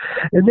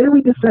And then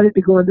we decided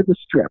to go under the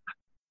Strip.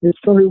 And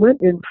so we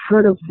went in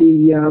front of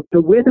the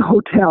Wynn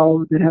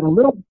Hotel that had a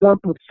little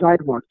bump of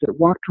sidewalks that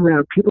walked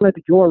around. People had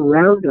to go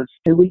around us,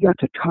 and we got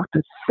to talk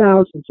to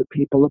thousands of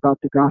people about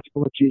the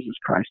gospel of Jesus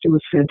Christ. It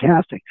was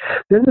fantastic.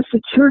 Then the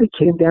security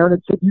came down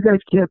and said, you guys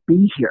can't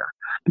be here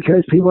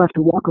because people have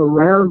to walk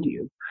around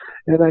you.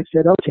 And I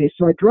said, okay.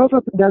 So I drove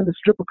up and down the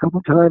Strip a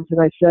couple times,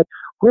 and I said,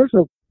 where's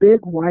a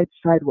big, wide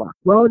sidewalk?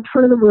 Well, in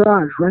front of the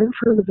Mirage, right in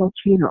front of the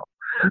volcano.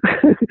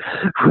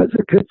 Was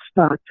a good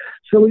spot.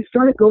 So we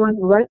started going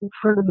right in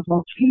front of the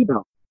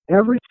volcano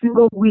every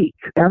single week.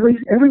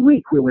 Every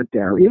week we went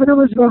there. Even though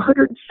it was about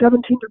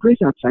 117 degrees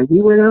outside,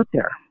 we went out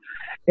there.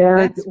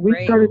 And we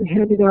started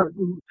handing out,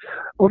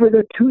 over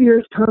the 2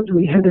 years' times,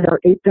 we handed out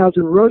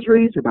 8,000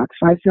 rosaries, about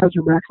 5,000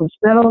 miraculous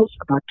medals,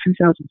 about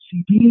 2,000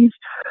 CDs,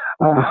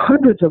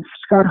 hundreds of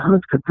Scott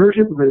Hahn's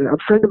conversions. A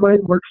friend of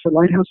mine works for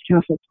Lighthouse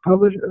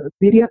Catholic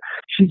Media.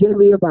 She gave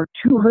me about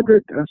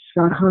 200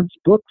 Scott Hahn's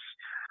books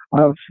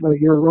of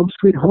Your Rome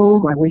Sweet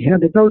Home. We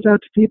handed those out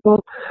to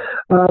people.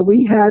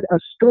 We had a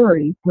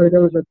story where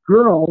there was a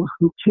girl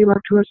who came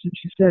up to us and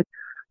she said,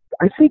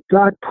 I think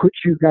God put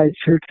you guys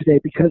here today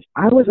because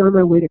I was on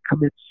my way to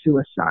commit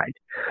suicide.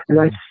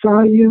 And I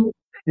saw you.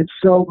 And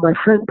so my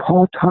friend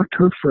Paul talked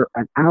to her for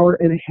an hour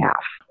and a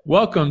half.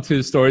 Welcome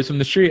to Stories from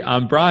the Street.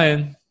 I'm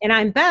Brian. And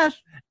I'm Beth.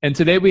 And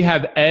today we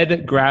have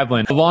Ed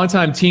Graveline, a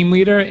longtime team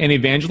leader and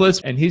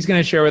evangelist. And he's going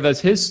to share with us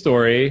his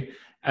story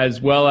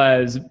as well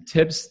as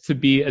tips to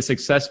be a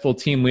successful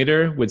team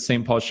leader with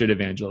Saint Paul Street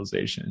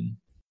Evangelization.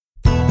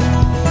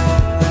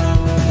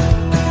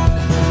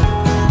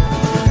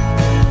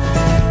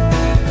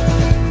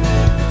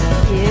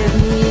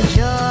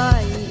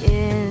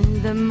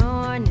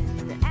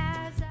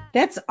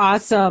 That's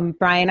awesome,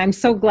 Brian. I'm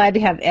so glad to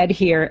have Ed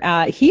here.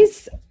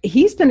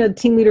 He's been a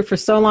team leader for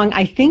so long.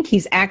 I think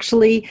he's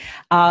actually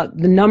the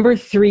number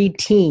 3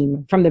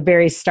 team from the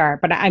very start,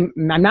 but I'm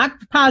not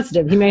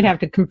positive. He might have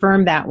to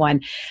confirm that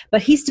one.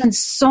 But he's done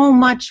so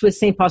much with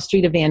Saint Paul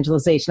Street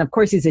Evangelization. Of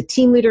course, he's a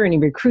team leader and he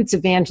recruits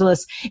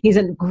evangelists. He's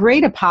a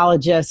great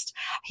apologist.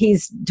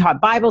 He's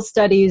taught Bible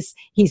studies.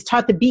 He's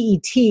taught the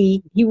BET.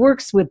 He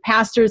works with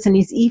pastors and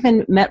he's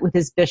even met with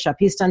his bishop.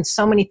 He's done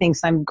so many things.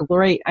 I'm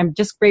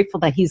just grateful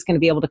that he's going to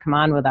be able to come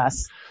on with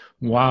us.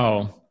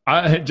 Wow.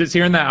 Just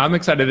hearing that, I'm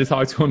excited to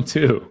talk to him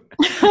too.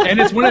 And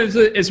it's one of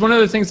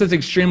the things that's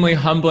extremely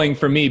humbling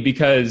for me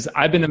because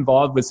I've been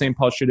involved with Saint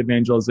Paul Street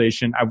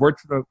Evangelization. I've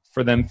worked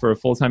for them for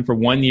full-time for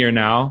 1 year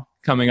now,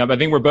 coming up. I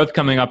think we're both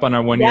coming up on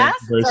our 1 year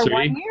anniversary. Our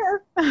 1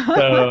 year.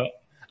 So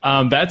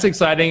that's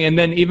exciting. And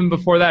then even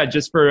before that,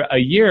 just for a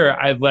year,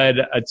 I've led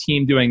a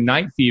team doing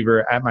night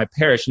fever at my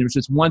parish. And it was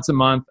just once a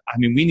month. I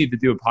mean, we need to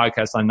do a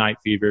podcast on night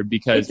fever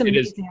because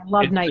it's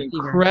an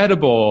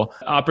incredible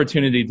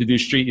opportunity to do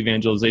street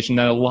evangelization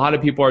that a lot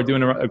of people are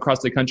doing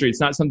across the country. It's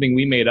not something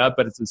we made up,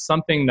 but it's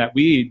something that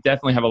we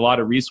definitely have a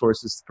lot of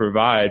resources to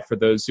provide for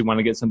those who want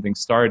to get something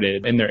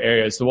started in their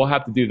area. So we'll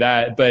have to do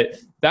that. But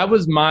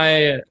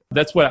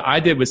that's what I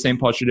did with Saint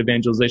Paul Street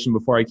Evangelization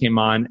before I came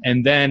on.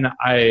 And then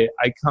I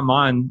come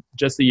on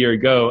just a year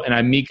ago and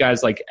I meet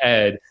guys like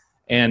Ed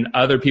and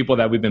other people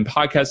that we've been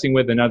podcasting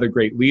with and other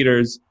great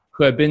leaders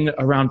who have been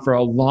around for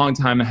a long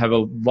time and have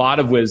a lot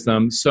of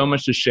wisdom, so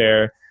much to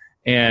share.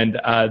 And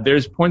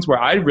there's points where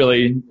I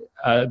really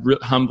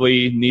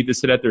humbly need to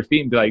sit at their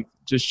feet and be like,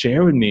 just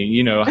share with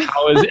me,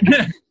 how is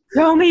it?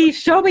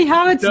 Show me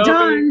how it's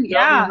done.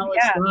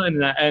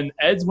 And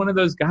Ed's one of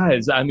those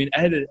guys. I mean,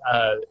 Ed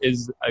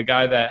is a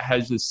guy that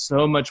has just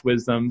so much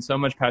wisdom, so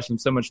much passion,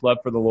 so much love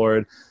for the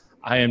Lord.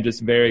 I am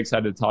just very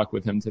excited to talk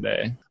with him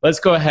today. Let's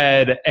go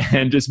ahead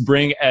and just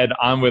bring Ed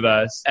on with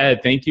us.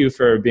 Ed, thank you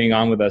for being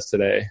on with us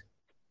today.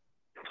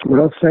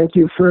 Well, thank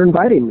you for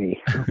inviting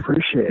me. I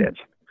appreciate it.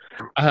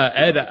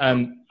 Ed,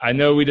 I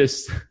know we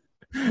just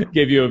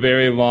gave you a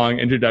very long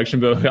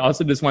introduction, but we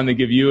also just wanted to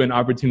give you an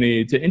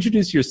opportunity to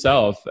introduce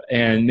yourself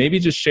and maybe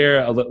just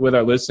share with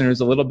our listeners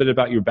a little bit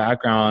about your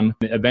background,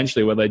 and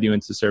eventually what led you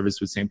into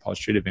service with Saint Paul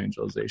Street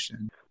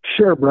Evangelization.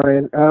 Sure,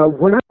 Brian.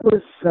 When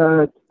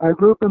I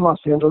grew up in Los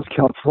Angeles,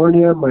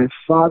 California. My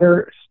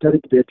father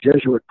studied to be a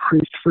Jesuit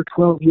priest for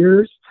 12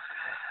 years.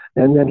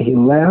 And then he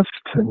left,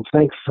 and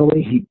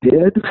thankfully he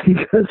did,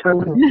 because I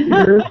was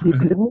here, he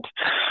didn't.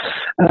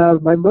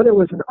 My mother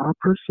was an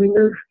opera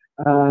singer.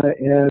 I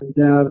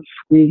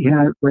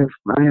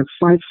have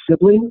 5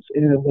 siblings,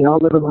 and they all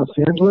live in Los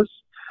Angeles.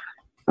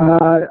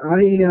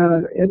 I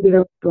ended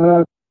up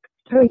kind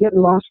of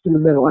getting lost in the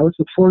middle. I was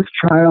the 4th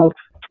child,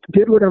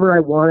 did whatever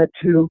I wanted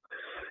to,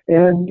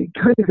 and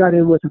kind of got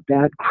in with a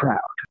bad crowd.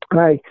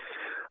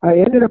 I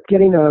ended up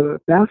getting a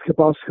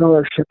basketball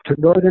scholarship to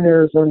Northern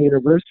Arizona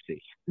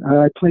University.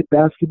 I played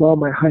basketball.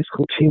 My high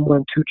school team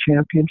won 2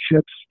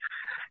 championships.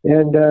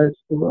 And a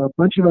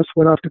bunch of us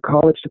went off to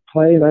college to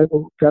play, and I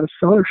got a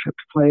scholarship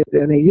to play at the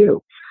NAU.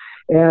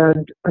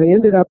 And I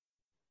ended up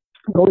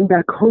going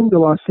back home to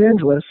Los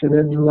Angeles, and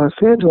in Los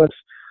Angeles,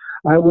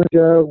 I would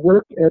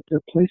work at a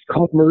place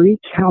called Marie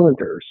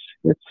Callender's.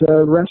 It's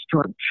a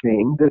restaurant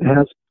chain that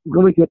has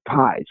really good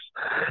pies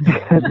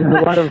and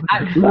a lot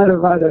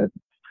of other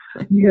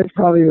You guys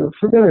probably are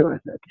familiar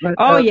with it.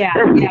 But,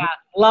 yeah.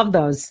 Love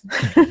those.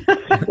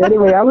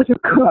 Anyway, I was a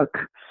cook,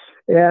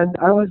 and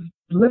I was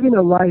living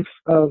a life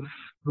of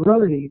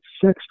really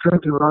sex,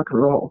 drugs, and rock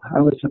and roll.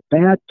 I was a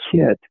bad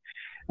kid.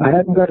 I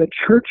hadn't gone to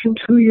church in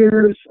 2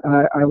 years.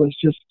 I was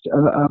just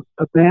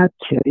a bad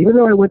kid, even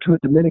though I went to a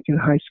Dominican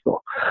high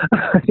school.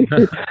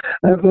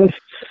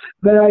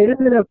 But I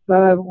ended up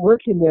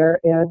working there,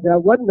 and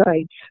one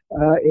night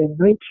in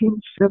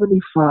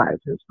 1975,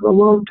 it's a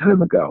long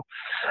time ago,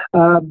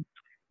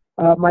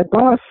 my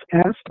boss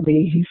asked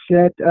me, he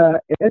said,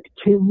 Ed,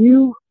 can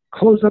you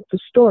close up the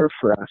store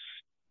for us?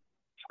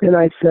 And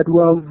I said,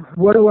 well,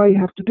 what do I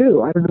have to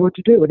do? I don't know what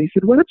to do. And he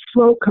said, when it's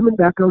slow coming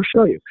back, I'll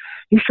show you.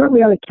 He showed me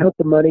how to count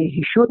the money.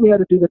 He showed me how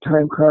to do the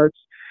time cards.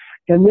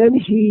 And then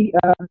he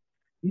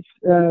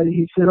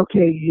said,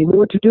 okay, you know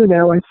what to do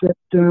now. I said,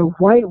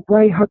 why,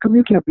 how come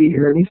you can't be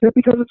here? And he said,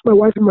 because it's my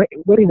wife and my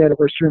wedding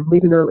anniversary. I'm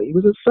leaving early. It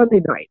was a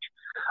Sunday night,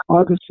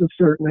 August the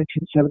 3rd,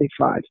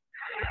 1975.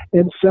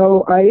 And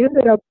so I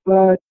ended up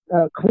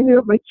cleaning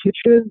up my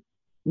kitchen,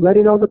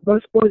 letting all the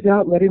busboys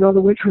out, letting all the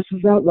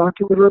waitresses out,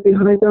 locking the door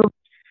behind them.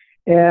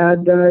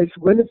 And I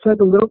went inside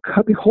the little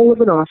cubby hole of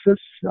an office.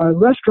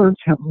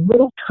 Restaurants have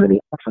little tiny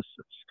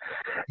offices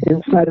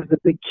inside of the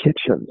big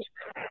kitchens.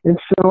 And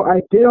so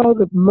I did all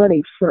the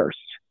money first.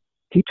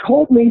 He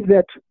told me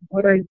that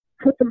when I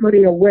put the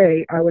money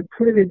away, I would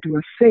put it into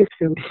a safe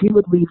that he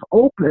would leave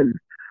open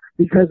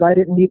because I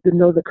didn't need to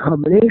know the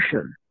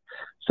combination.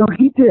 So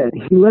he did.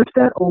 He left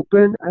that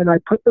open, and I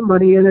put the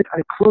money in it.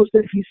 I closed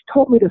it. He's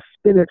told me to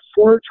spin it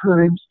 4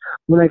 times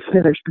when I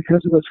finished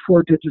because it was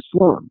 4 digits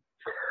long.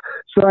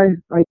 So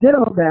I did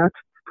all that,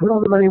 put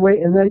all the money away,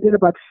 and then I did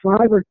about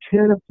 5 or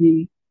 10 of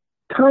the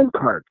time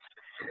cards.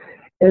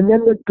 And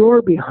then the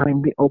door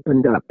behind me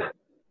opened up.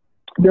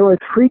 There were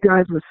 3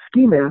 guys with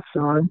ski masks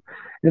on,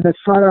 and a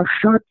sawed-off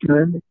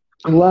shotgun,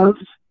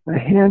 gloves, a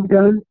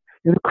handgun,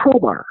 and a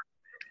crowbar.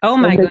 Oh,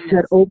 my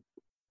goodness.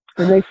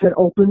 And they said,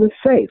 open the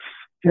safe.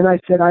 And I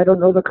said, I don't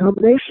know the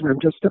combination. I'm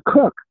just a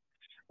cook.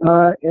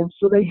 And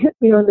so they hit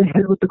me on the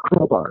head with the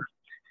crowbar.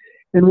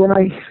 And when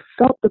I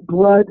felt the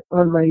blood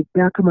on my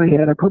back of my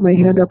head, I put my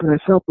hand up and I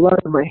felt blood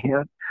on my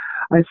hand.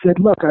 I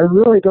said, look, I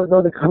really don't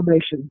know the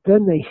combination.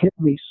 Then they hit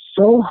me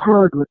so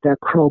hard with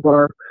that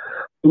crowbar,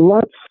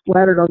 blood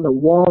splattered on the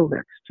wall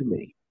next to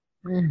me.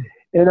 Mm.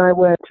 And I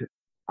went,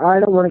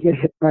 I don't want to get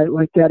hit by it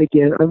like that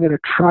again. I'm going to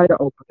try to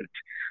open it.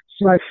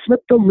 So I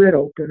flipped the lid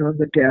open on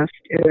the desk,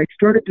 and I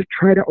started to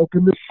try to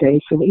open the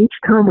safe. And each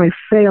time I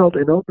failed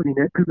in opening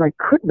it because I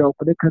couldn't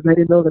open it because I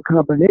didn't know the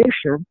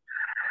combination,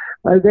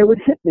 they would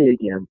hit me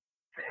again.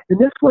 And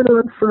this went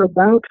on for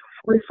about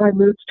 45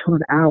 minutes to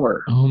an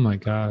hour. Oh, my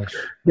gosh.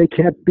 They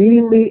kept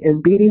beating me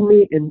and beating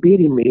me and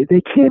beating me.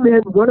 They came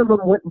in, one of them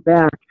went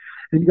back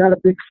and got a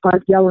big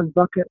 5-gallon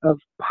bucket of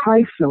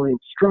pie filling,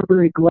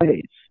 strawberry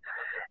glaze,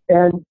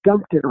 and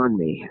dumped it on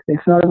me. They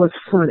thought it was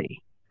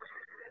funny.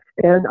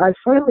 And I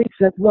finally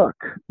said, look,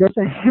 there's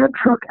a hand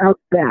truck out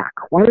back.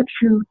 Why don't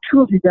you,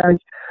 2 of you guys,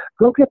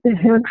 go get the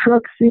hand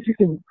truck, see if you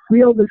can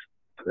wheel the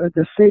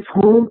safe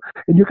home,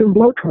 and you can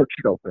blowtorch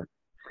it open.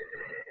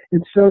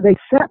 And so they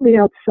sat me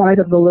outside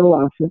of the little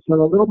office on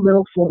a little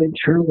metal folding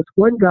chair with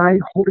one guy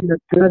holding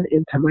a gun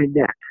into my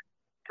neck.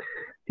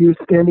 He was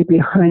standing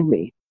behind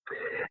me.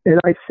 And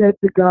I said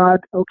to God,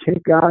 okay,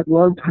 God,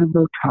 long time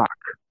no talk.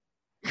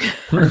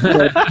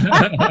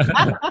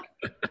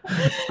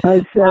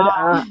 I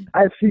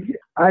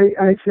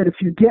said, if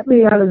you get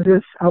me out of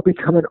this, I'll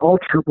become an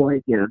altar boy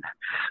again.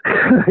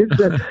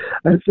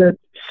 I said,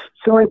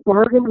 so I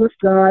bargained with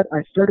God.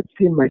 I started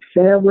seeing my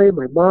family,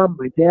 my mom,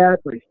 my dad,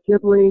 my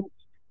siblings,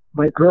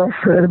 my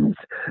girlfriends,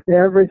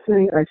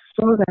 everything. I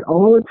saw that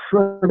all in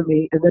front of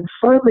me. And then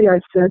finally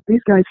I said,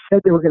 these guys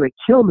said they were going to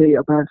kill me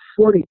about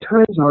 40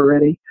 times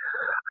already.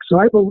 So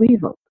I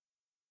believe them.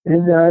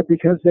 And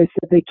because they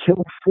said they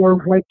killed 4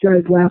 white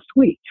guys last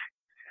week.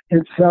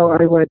 And so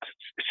I went,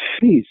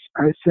 geez.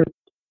 I said,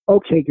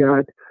 okay,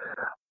 God.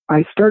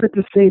 I started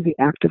to say the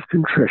act of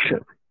contrition.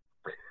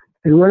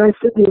 And when I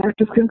said the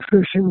act of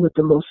contrition with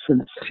the most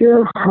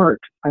sincere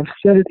heart, I've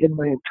said it in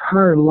my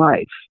entire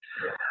life,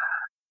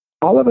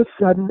 all of a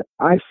sudden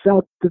I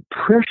felt the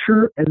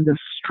pressure and the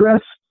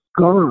stress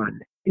gone.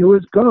 It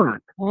was gone.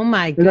 Oh,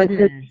 my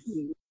goodness.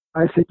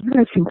 I said, you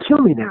guys can kill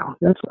me now.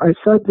 I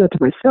said that to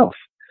myself.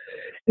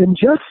 And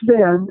just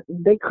then,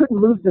 they couldn't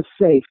move the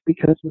safe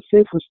because the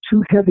safe was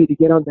too heavy to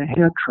get on the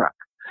hand truck.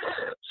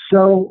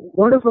 So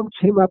one of them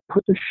came up,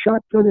 put the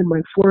shotgun in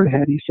my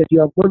forehead. He said, you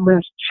have one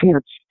last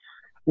chance,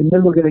 and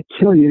then we're going to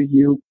kill you,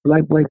 you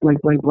blank, blank, blank,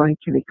 blank, blank.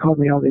 And he called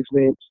me all these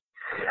names.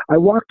 I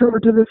walked over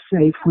to the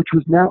safe, which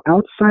was now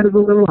outside of the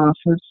little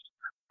office,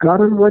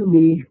 got on one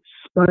knee,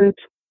 spun it,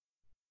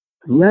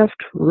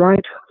 left,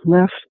 right,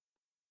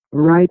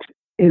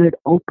 and it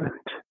opened.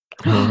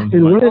 And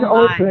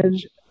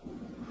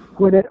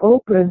when it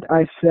opened,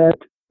 I said,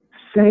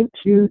 thank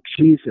you,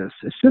 Jesus.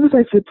 As soon as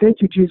I said,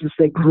 thank you, Jesus,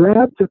 they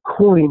grabbed the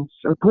coins.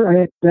 I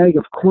had a bag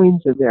of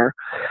coins in there,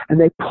 and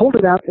they pulled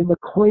it out, and the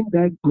coin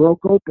bag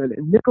broke open,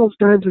 and nickels,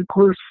 dimes, and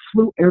quarters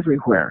flew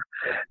everywhere.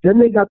 Then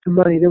they got the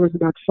money. There was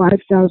about $5,000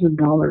 in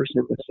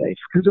the safe,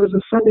 because it was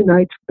a Sunday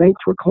night.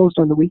 Banks were closed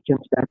on the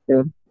weekends back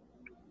then.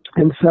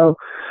 And so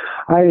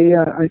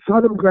I saw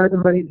them grab the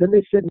money. Then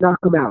they said, knock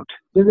them out.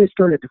 Then they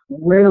started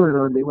wailing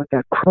on me with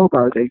that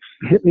crowbar. They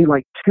hit me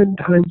like 10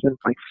 times in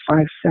like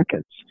 5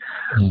 seconds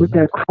with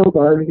that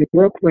crowbar. They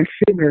broke my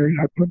finger.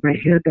 I put my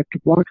hand up to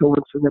block it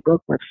once, and they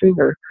broke my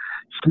finger,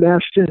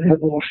 smashed it,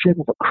 had a little shape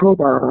of a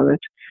crowbar on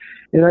it.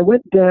 And I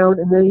went down,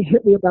 and they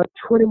hit me about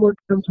 20 more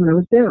times when I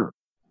was down.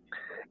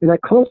 And I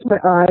closed my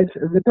eyes,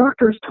 and the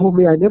doctors told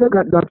me I never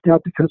got knocked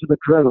out because of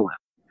adrenaline.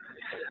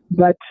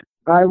 But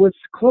I was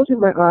closing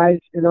my eyes,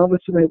 and all of a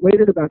sudden I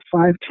waited about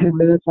 5-10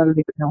 minutes. I don't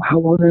even know how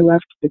long I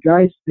left. The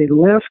guys, they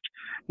left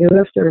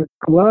their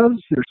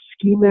gloves, their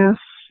ski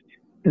masks,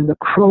 and the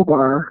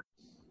crowbar,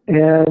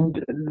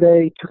 and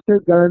they took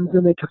their guns,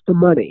 and they took the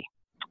money.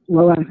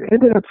 Well, I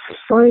ended up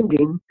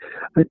finding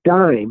a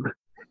dime,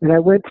 and I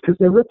went, because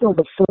they ripped all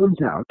the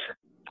phones out.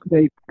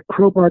 They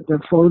crowbarred the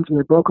phones, and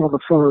they broke all the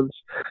phones.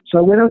 So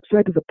I went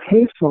outside to the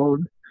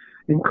payphone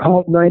and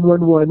called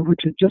 911,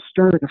 which had just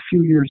started a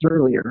few years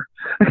earlier,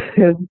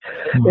 and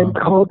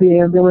called the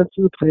ambulance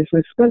to the place.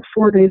 I spent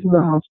 4 days in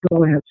the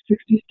hospital. I had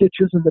 60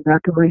 stitches in the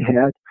back of my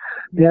head.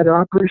 They had an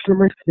operation on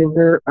my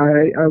finger.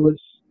 I was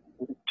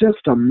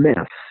just a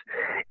mess.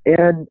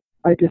 And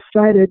I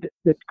decided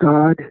that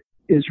God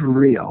is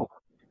real.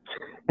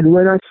 And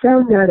when I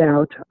found that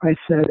out, I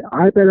said,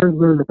 I better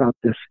learn about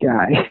this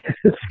guy.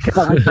 This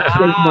God saved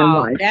my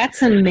life.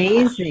 That's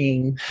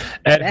amazing.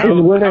 Ed, how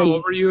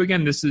old were you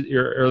again? This is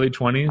your early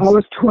 20s? I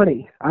was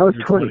 20. I was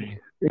 20.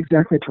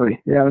 Exactly 20.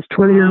 Yeah, I was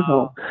 20 years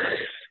old.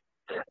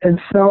 And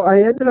so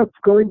I ended up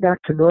going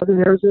back to Northern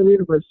Arizona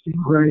University,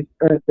 where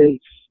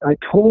I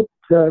told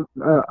a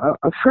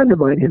friend of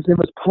mine, his name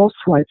was Paul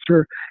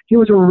Schweitzer. He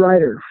was a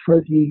writer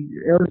for the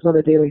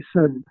Arizona Daily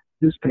Sun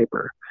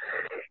newspaper.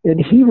 And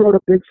he wrote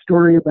a big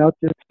story about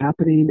this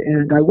happening.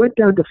 And I went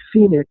down to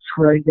Phoenix,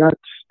 where I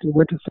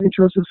went to St.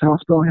 Joseph's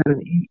Hospital, had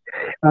an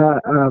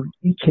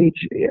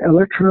EKG,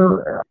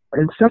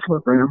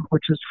 electroencephalogram,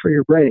 which is for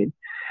your brain.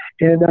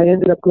 And I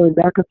ended up going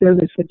back up there, and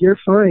they said, "You're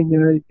fine.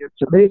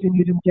 It's amazing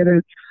you didn't get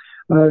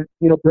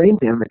brain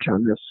damage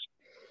on this."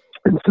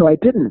 And so I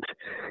didn't.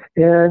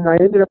 And I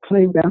ended up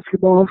playing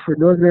basketball for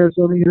Northern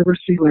Arizona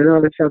University. Later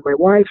on, I found my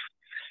wife.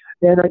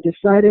 And I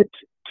decided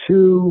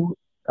to.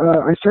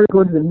 I started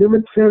going to the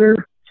Newman Center.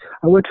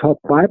 I went to a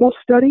Bible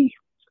study.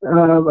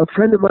 A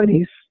friend of mine,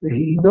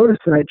 he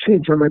noticed that I'd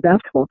changed on my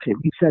basketball team.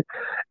 He said,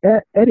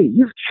 Eddie,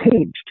 you've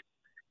changed.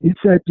 He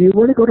said, do you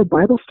want to go to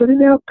Bible study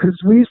now? Because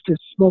we used to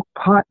smoke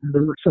pot in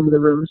some of the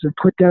rooms and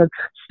put down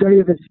study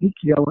of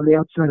Ezekiel on the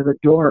outside of the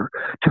door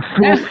to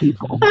fool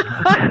people.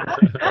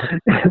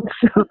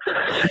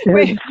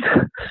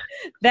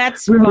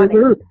 That's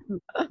funny.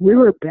 We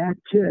were bad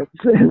kids.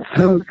 And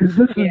so, because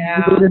this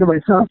was going into my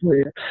sophomore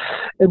year.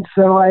 And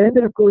so I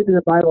ended up going to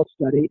the Bible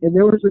study, and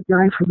there was a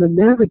guy from the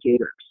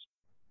Navigators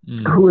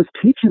who was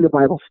teaching the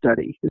Bible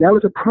study. That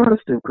was a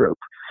Protestant group.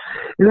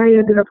 And I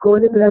ended up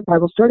going into that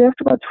Bible study.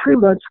 After about 3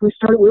 months, we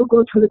were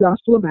going through the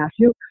Gospel of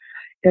Matthew,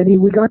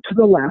 and we got to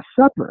the Last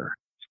Supper.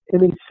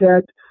 And he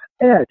said,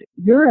 Ed,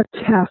 you're a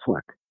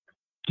Catholic.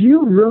 Do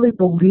you really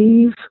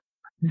believe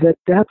that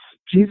that's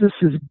Jesus'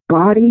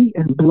 body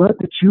and blood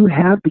that you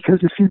have?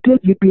 Because if you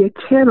did, you'd be a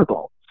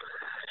cannibal.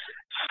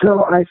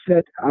 So I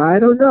said, I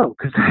don't know,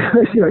 because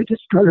I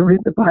just started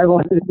reading the Bible.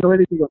 I didn't know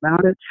anything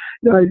about it.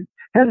 I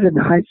had it in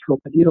high school,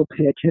 but you don't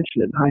pay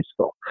attention in high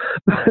school.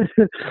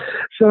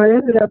 So I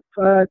ended up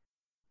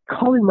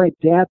calling my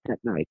dad that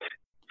night.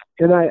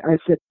 And I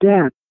said,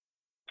 Dad,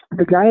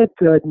 the guy at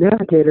the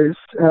Navigators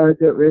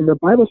in the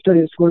Bible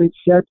study this morning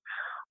said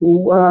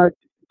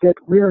that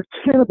we are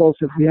cannibals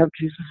if we have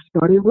Jesus'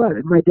 body and blood.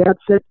 And my dad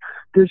said,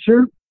 does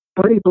your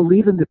buddy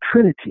believe in the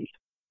Trinity?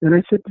 And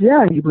I said,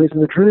 yeah, he believes in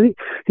the Trinity.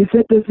 He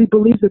said, does he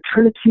believe the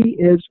Trinity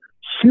is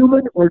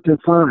human or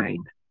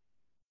divine?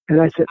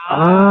 And I said,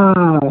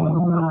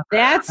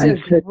 that's I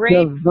said,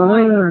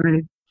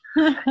 divine.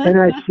 And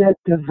I said,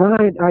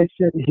 divine.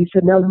 He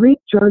said, now read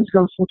John's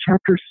Gospel,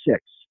 chapter 6.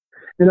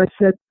 And I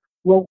said,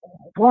 well,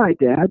 why,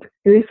 Dad?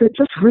 And he said,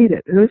 just read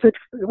it. And I said,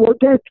 well,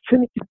 Dad,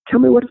 can you tell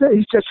me what it is?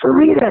 He said, just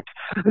read it.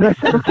 And I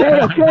said,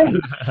 okay.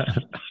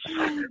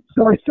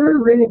 So I started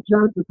reading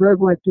John's The Bread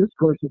of Life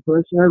Discourse at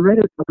first, and I read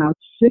it about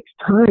 6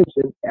 times,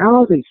 and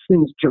all these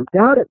things jumped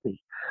out at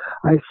me.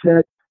 I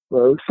said,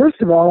 well,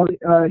 first of all,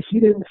 he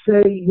didn't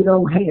say,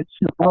 hey, it's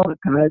symbolic,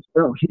 guys.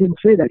 No, he didn't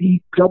say that.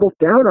 He doubled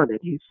down on it.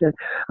 He said,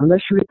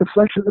 unless you eat the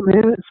flesh of the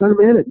Son of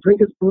Man, and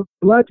drink his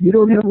blood, you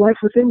don't have life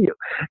within you.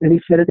 And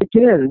he said it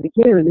again and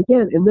again and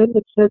again. And then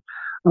it said,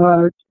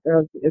 the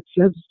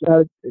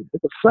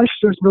flesh,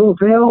 there's no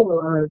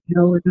avail.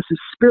 This is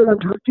spirit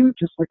unto you,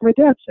 just like my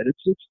dad said.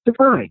 It's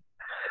divine.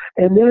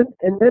 And then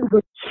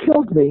what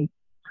killed me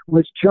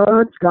was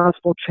John's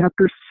Gospel,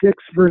 chapter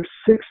 6, verse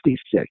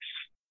 66.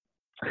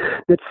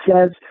 That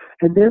says,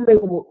 and then they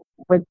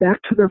went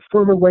back to their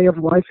former way of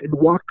life and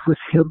walked with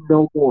him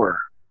no more.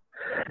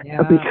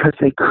 Yeah. Because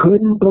they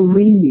couldn't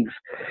believe.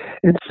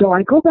 And so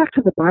I go back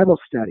to the Bible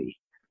study,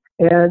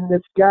 and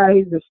this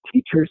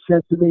teacher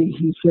says to me,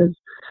 he says,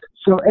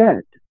 "So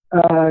Ed,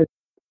 are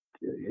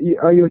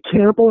you a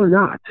cannibal or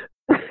not?"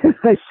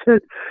 I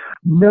said,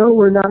 "No,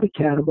 we're not a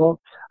cannibal.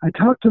 I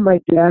talked to my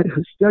dad,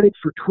 who studied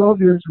for 12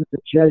 years with the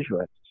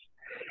Jesuits,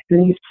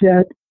 and he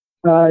said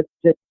that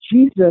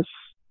Jesus,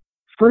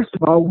 first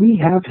of all, we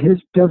have his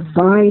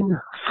divine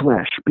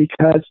flesh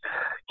because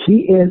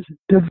he is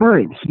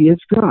divine. He is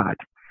God.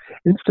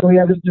 And so we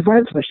have his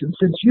divine flesh. And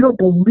since you don't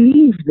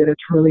believe that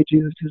it's really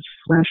Jesus'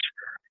 flesh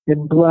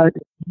and blood,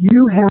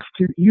 you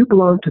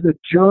belong to the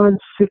John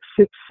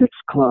 666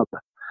 Club."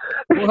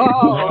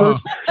 Whoa.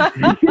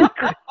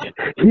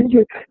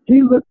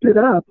 he looked it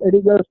up, and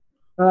he goes,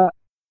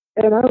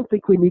 "And I don't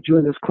think we need you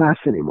in this class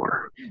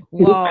anymore."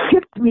 Whoa. He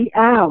kicked me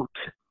out.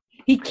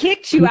 He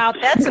kicked you out.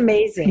 That's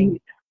amazing.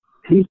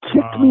 He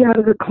kicked me out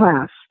of the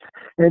class.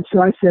 And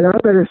so I said, I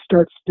better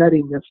start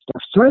studying this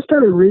stuff. So I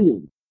started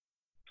reading.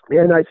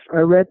 And I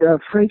read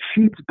Frank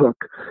Sheed's book,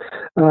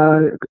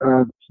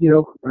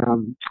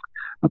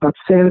 about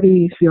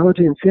sanity,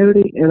 theology and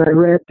sanity. And I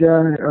read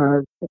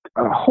a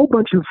whole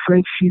bunch of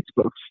Frank Sheed's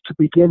books to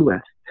begin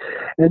with.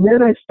 And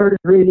then I started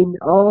reading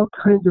all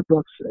kinds of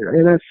books.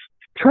 And I've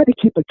tried to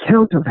keep a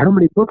count of how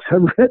many books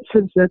I've read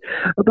since then,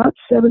 about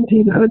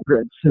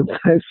 1,700 since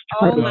I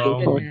started.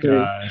 Oh my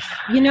gosh.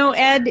 You know,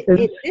 Ed,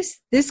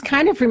 this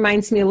kind of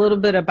reminds me a little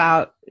bit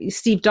about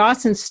Steve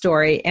Dawson's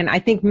story, and I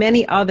think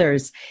many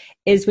others,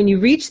 is when you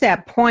reach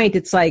that point,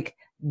 it's like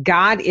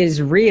God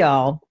is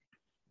real.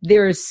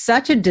 There is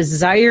such a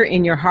desire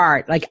in your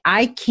heart. Like,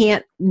 I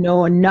can't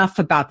know enough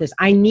about this.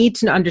 I need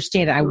to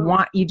understand it. I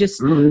want you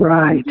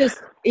right.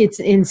 It's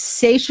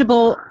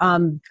insatiable.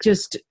 You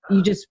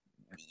just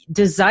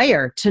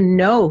desire to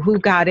know who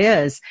God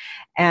is.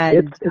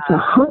 And it's a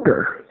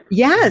hunger.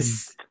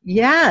 Yes.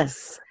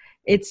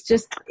 It's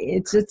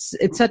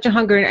such a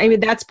hunger. I mean,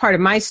 that's part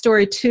of my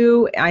story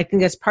too. I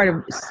think that's part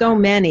of so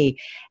many.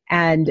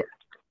 And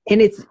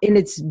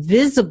it's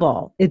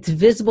visible. It's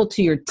visible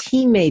to your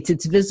teammates.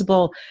 It's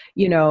visible,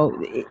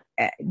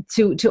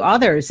 to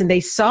others. And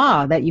they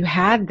saw that you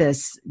had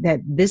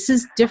that this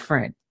is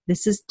different.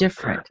 This is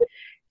different,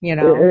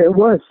 It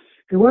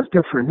was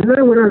different. And then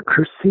I went on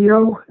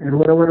Curcio, and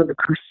when I went on the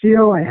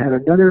Curcio, I had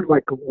another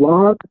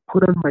log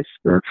put on my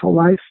spiritual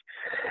life.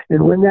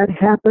 And when that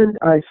happened,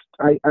 I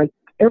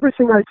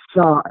everything I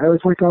saw, I was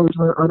like I was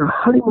on a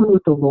honeymoon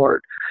with the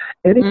Lord.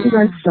 Anything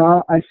I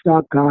saw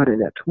God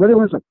in it. Whether it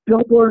was a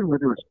billboard,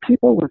 whether it was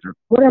people,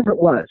 whatever it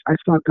was, I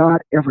saw God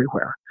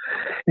everywhere.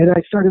 And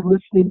I started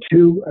listening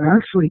to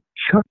actually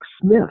Chuck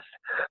Smith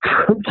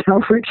from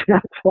Calvary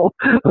Chapel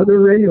on the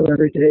radio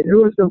every day. There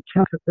was no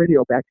Catholic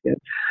radio back then.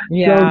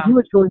 Yeah. So he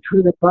was going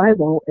through the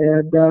Bible,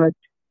 and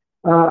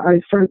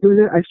I started doing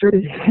it. I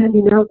started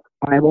handing out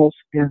Bibles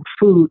and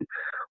food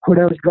when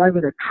I was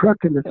driving a truck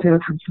in the San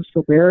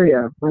Francisco Bay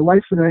Area. My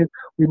wife and I,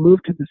 we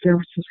moved to the San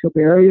Francisco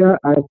Bay Area.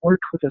 I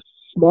worked with a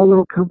small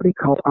little company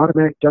called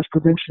Automatic Dust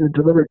Prevention and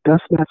delivered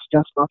dust mats,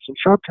 dust mops, and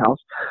shop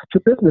towels to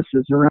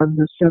businesses around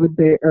the 7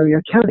 Bay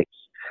Area counties.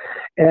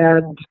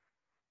 And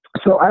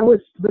so I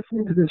was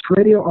listening to this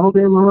radio all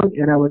day long,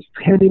 and I was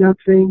handing out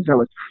things. I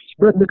was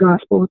spreading the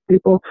gospel with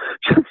people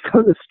just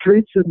on the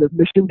streets in the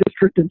Mission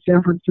District in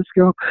San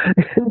Francisco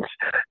and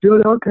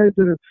doing all kinds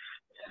of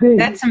things.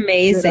 That's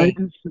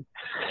amazing.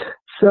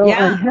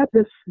 I had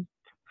this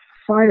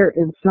fire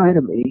inside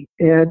of me,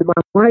 and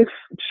my wife,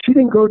 she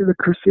didn't go to the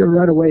Curcio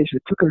right away.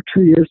 It took her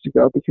 2 years to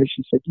go because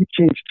she said, "You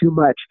changed too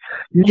much.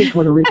 You just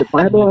want to read the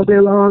Bible all day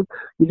long.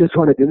 You just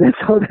want to do this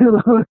all day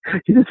long.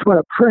 You just want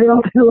to pray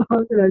all day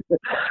long." And I said,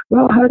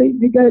 "Well, honey,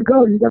 you got to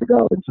go. You got to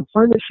go." And so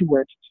finally she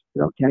went. She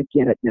said, "Okay, I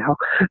get it now."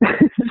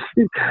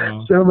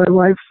 So my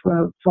wife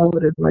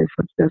followed in my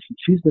footsteps, and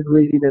she's been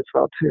reading as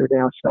well too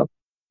now. So.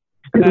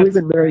 And we've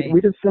been married. Great.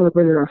 We just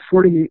celebrated our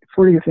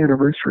 40th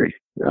anniversary.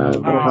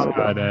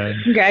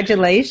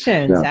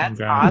 Congratulations! So, that's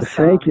awesome.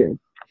 Thank you.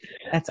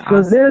 That's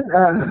awesome. So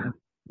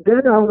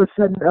then all of a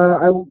sudden,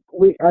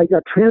 I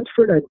got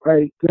transferred.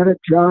 I got a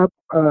job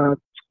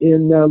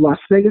in Las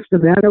Vegas,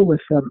 Nevada, with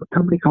a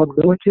company called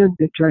Milliken,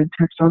 big giant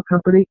textile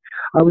company.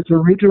 I was a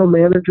regional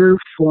manager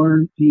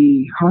for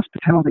the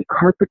hospitality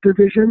carpet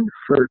division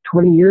for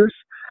 20 years.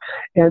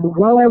 And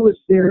while I was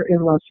there in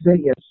Las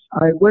Vegas,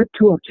 I went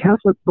to a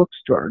Catholic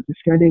bookstore. This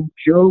guy named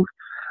Joe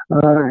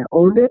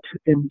owned it,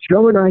 and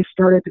Joe and I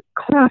started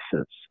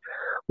classes.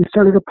 We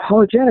started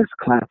apologetics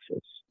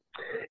classes.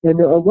 And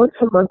once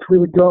a month we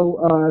would go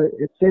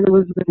at St.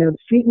 Elizabeth Ann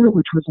Seton,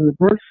 which was in the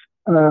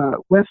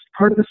northwest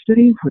part of the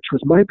city, which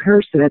was my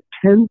parish that had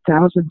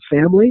 10,000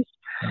 families.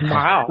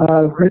 Wow.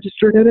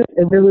 Registered in it,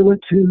 and then we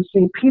went to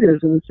St.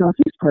 Peter's in the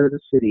southeast part of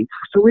the city.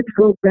 So we'd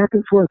go back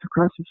and forth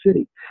across the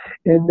city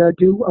and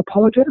do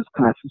apologetics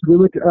classes. We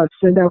would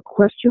send out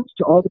questions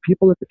to all the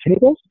people at the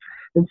tables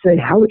and say,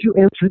 "How would you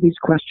answer these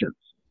questions?"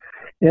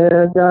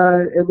 And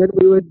then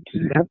we would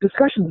have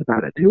discussions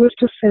about it. It was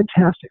just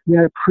fantastic. We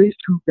had a priest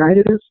who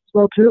guided us as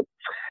well too.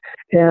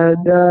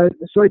 And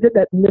so I did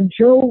that. And then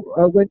Joe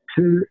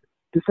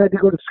decided to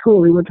go to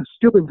school. He went to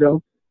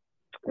Steubenville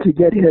to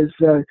get his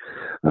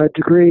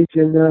degrees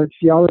in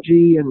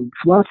theology and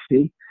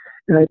philosophy.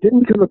 And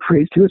didn't become a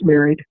priest. He was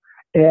married.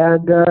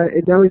 And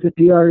now he's a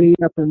DRE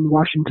up in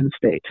Washington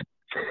State.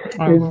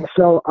 Oh. And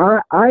so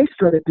I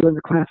started doing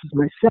the classes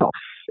myself.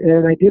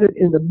 And I did it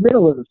in the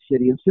middle of the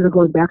city. Instead of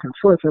going back and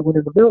forth, I went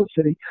in the middle of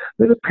the city.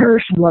 There's a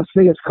parish in Las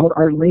Vegas called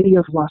Our Lady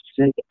of Las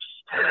Vegas.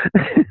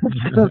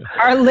 So,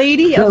 Our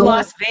Lady of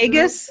Las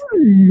Vegas?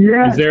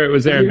 Yeah.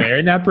 Was there a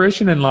married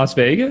apparition in Las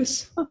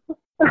Vegas?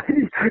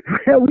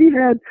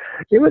 Yeah,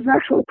 it was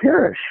actually a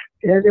parish,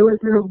 and it was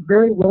in a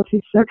very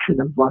wealthy section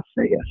of Las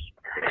Vegas.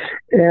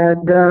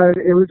 And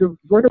it was a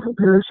wonderful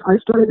parish. I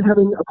started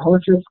having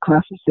apologetics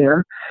classes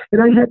there,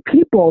 and I had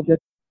people that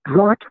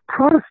brought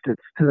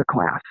Protestants to the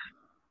class.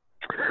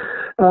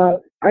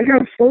 I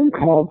got a phone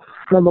call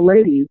from a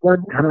lady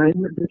one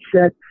time that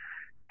said,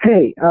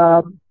 "Hey,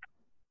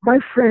 my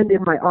friend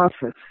in my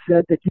office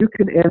said that you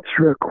can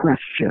answer a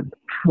question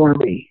for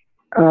me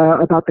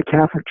about the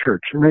Catholic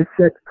Church." And I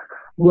said,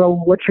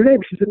 "Well, what's your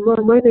name?" She said, "Well,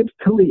 my name's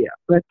Talia,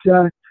 but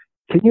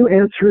can you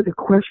answer the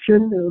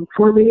question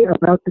for me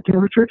about the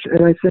Catholic Church?"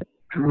 And I said,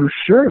 "Well,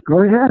 sure,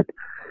 go ahead."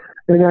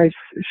 And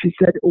she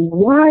said,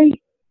 "Why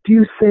do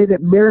you say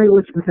that Mary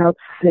was without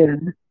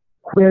sin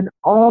when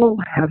all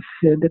have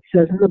sinned? It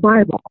says in the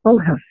Bible, all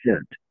have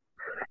sinned."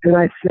 And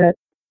I said,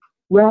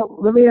 "Well,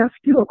 let me ask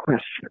you a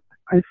question."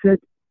 I said,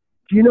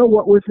 "Do you know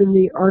what was in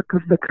the Ark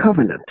of the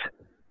Covenant?"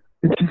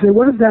 And she said,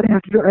 "What does that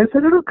have to do?" I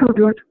said, "It'll come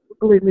to it,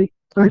 believe me."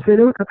 I said,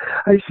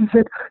 she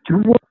said, "Do you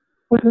know what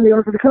was in the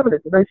Ark of the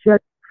Covenant?" And I said,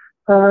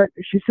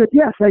 she said,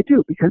 "Yes, I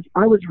do, because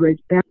I was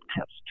raised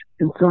Baptist,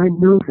 and so I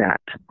know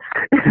that."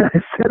 And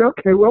I said,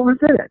 "Okay, what was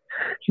in it?"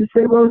 She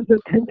said, "Well, it was the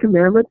 10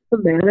 Commandments, the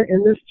manna,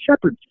 and this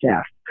shepherd's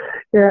staff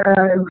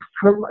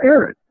from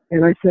Aaron."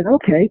 And I said,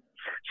 "Okay."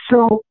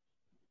 So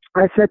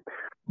I said,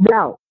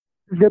 "Now,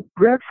 the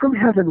bread from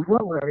heaven,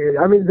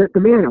 the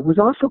manna was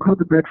also called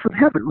the bread from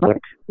heaven,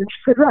 right?" And she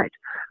said, "Right."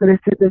 And I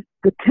said,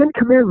 the 10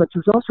 Commandments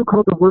was also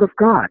called the Word of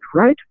God,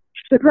 right?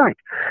 She said, "Right."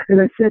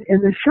 And I said,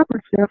 and the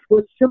shepherd's staff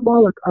was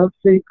symbolic of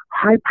the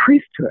high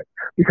priesthood,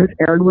 because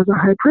Aaron was a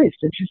high priest.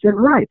 And she said,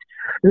 "Right."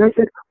 And I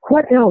said,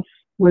 "What else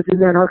was in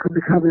that Ark of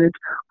the Covenant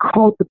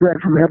called the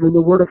bread from heaven,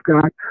 the Word of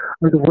God,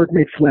 or the Word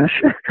made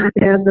flesh,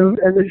 and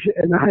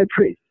the high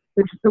priest?"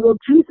 And she said, "Well,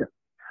 Jesus."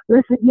 And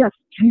I said, "Yes,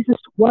 Jesus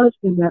was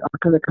in that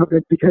Ark of the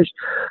Covenant, because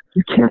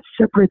you can't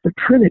separate the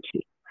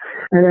Trinity."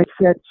 And I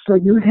said, "So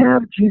you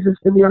have Jesus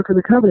in the Ark of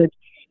the Covenant,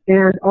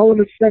 and all of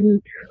a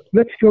sudden,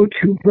 let's go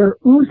to where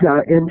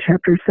Uzzah in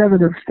chapter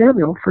 7 of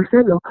Samuel, 1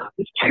 Samuel,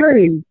 is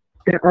carrying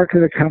that Ark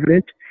of the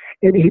Covenant,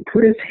 and he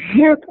put his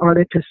hand on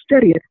it to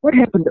steady it. What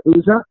happened to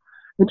Uzzah?"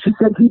 And she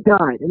said, "He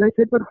died." And I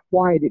said, "But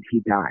why did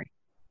he die?"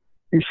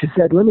 And she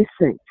said, "Let me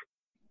think."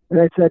 And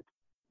I said,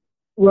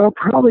 "Well,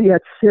 probably he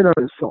had sin on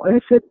his soul." And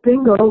I said,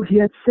 "Bingo, he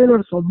had sin on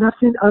his soul.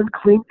 Nothing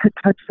unclean could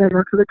touch that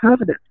Ark of the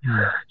Covenant."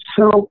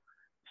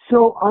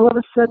 So all of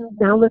a sudden,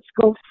 now let's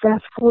go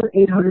fast forward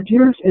 800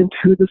 years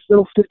into this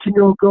little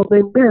 15-year-old girl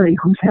named Mary,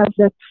 who has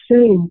that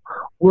same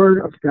Word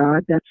of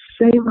God, that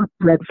same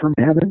bread from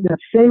heaven, that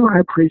same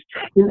high priest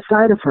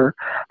inside of her.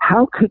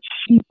 How could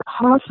she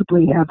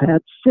possibly have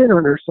had sin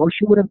on her soul?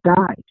 She would have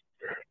died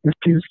if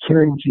she was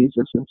carrying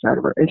Jesus inside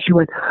of her. And she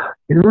went, "I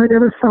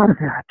never thought of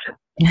that."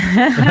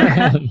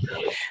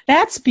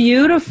 That's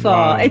beautiful.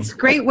 Wow. It's a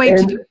great way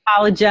to do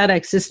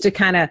apologetics, is to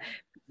kind of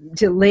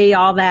to lay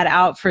all that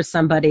out for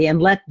somebody and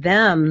let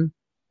them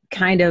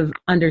kind of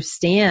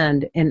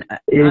understand. And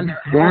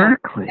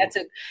exactly,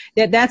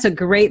 that's a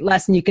great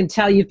lesson. You can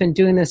tell you've been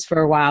doing this for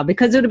a while,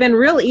 because it would have been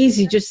real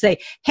easy to just say,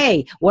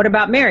 "Hey, what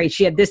about Mary?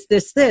 She had this,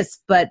 this, this,"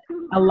 but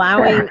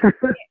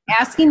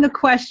asking the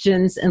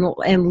questions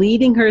and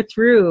leading her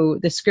through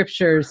the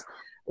scriptures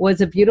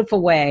was a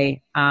beautiful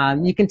way.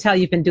 You can tell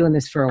you've been doing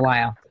this for a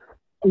while.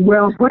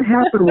 Well, what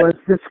happened was,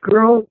 this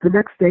girl the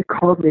next day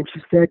called me and she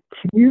said,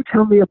 "Can you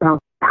tell me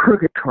about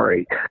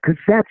purgatory? Because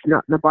that's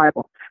not in the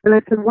Bible." And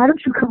I said, "Why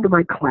don't you come to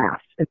my class?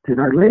 It's in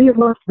Our Lady of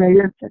Las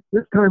Vegas at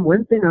this time,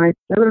 Wednesday night,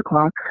 7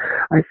 o'clock.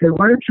 I said,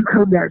 "Why don't you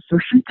come there?" So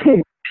she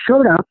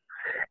showed up,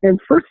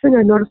 and first thing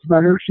I noticed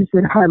about her, she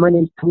said, "Hi, my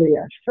name's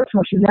Talia." First of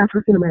all, she's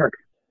African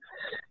American.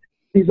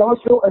 She's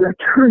also an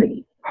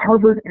attorney,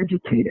 Harvard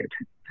educated.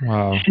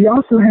 Wow. She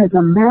also has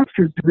a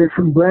master's degree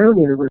from Brown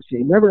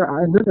University, another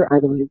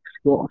Ivy League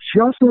school. She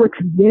also went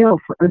to Yale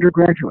for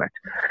undergraduate.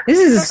 This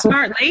is a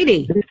smart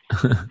lady.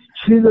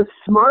 She's a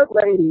smart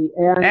lady,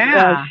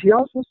 and she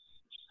also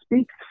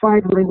speaks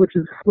 5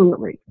 languages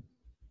fluently.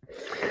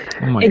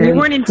 Oh, and you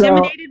weren't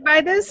intimidated by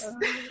this?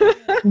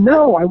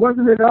 No, I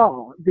wasn't at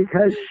all,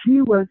 because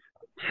she was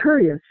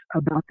curious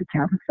about the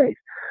Catholic faith.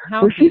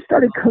 So she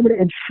started coming,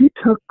 and she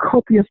took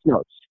copious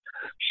notes.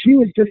 She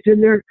was just in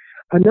there.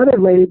 Another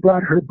lady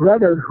brought her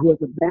brother, who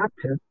was a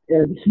Baptist,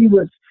 and he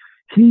was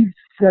he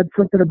said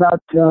something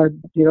about, all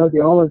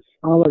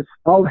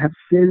have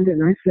sinned.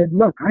 And I said,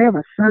 look, I have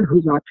a son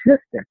who's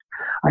autistic.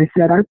 I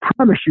said, I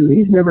promise you,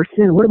 he's never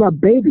sinned. What about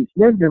babies?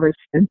 They've never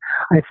sinned.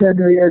 I said,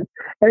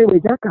 anyway,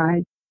 that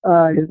guy,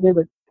 his name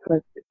is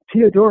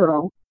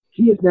Teodoro.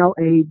 He is now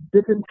a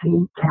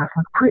Byzantine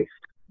Catholic priest.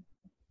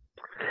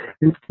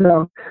 And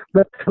so,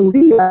 but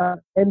Talia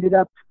ended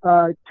up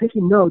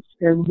taking notes.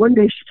 And one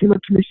day she came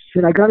up to me, she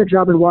said, I got a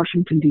job in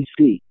Washington,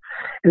 D.C.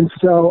 And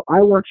so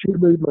I want you to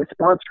be my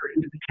sponsor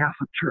into the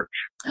Catholic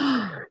Church.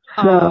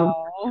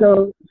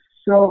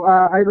 So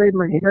I laid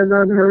my hands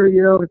on her,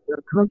 with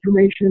the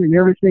confirmation and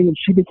everything, and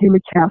she became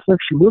a Catholic.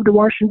 She moved to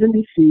Washington,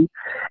 D.C.,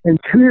 and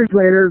 2 years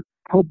later,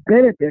 Pope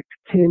Benedict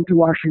came to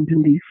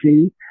Washington,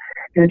 D.C.,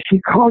 and she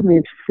called me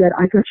and she said,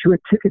 I got you a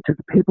ticket to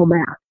the Papal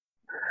Mass.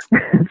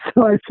 And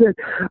so I said,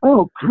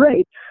 oh,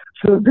 great.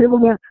 So the Papal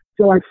Mass.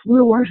 So I flew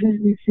to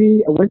Washington,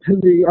 D.C., I went to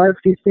the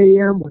RFD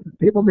Stadium with the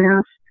Papal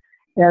Mass,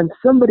 and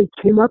somebody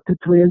came up to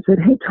Talia and said,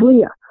 hey,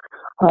 Talia,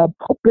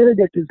 Pope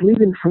Benedict is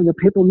leaving from the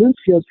Papal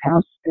Nuncio's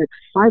house at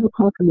 5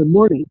 o'clock in the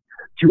morning.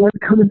 Do you want to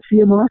come and see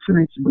him off?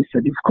 And we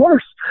said, of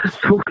course.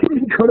 So we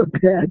didn't go to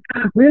bed.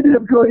 We ended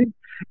up going,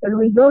 and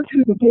we go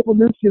to the Papal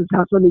Nuncio's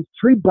house on these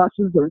 3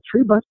 buses. There were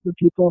 3 buses of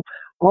people.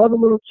 All the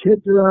little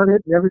kids are on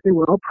it and everything.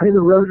 We're all praying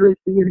the rosary,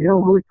 singing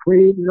Hail, Holy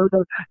Queen,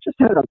 just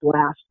having a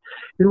blast.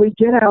 And we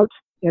get out,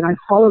 and I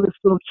follow this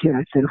little kid.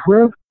 I said,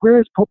 where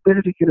is Pope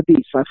Benedict going to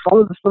be? So I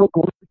follow this little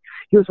boy.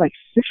 He was like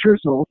 6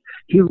 years old.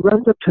 He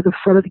runs up to the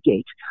front of the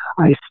gate.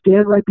 I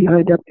stand right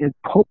behind him, and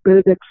Pope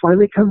Benedict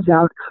finally comes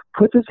out,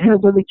 puts his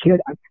hands on the kid.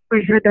 I put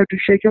my hand out to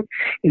shake him,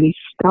 and he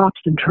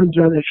stops and turns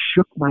around and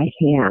shook my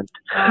hand.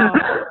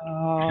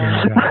 Oh,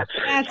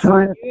 that's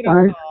so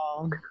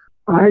beautiful.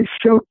 I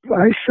shook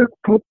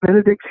Pope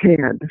Benedict's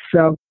hand.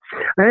 So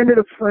I ended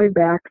up flying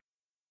back.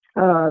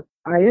 I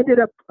ended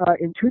up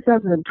in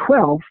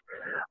 2012.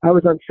 I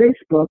was on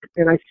Facebook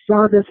and I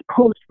saw this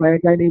post by a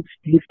guy named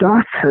Steve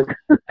Dawson.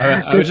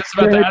 I was just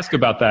about to ask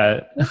about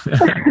that.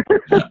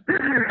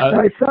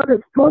 I saw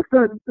this post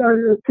on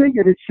the thing,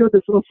 and it showed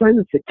this little sign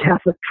that said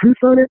Catholic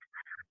Truth on it.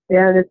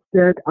 And it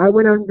said, I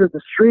went under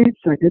the streets,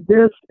 I did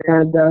this,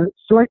 and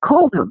so I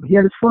called him. He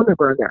had his phone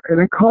number in there.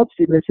 And I called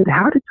Steve and I said,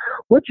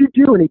 what'd you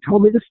do? And he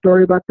told me the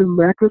story about the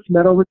miraculous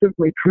medal with the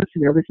waitress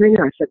and everything.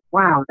 And I said,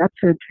 wow, that's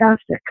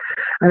fantastic.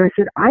 And I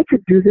said, I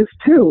could do this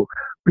too,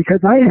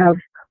 because I have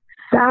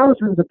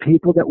thousands of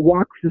people that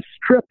walk the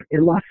strip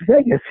in Las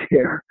Vegas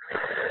here.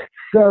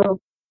 So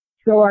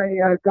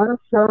I got a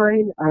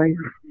sign. I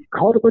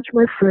called a bunch of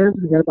my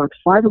friends. We got about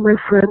 5 of my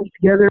friends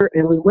together,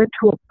 and we went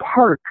to a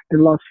park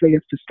in Las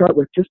Vegas to start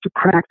with, just to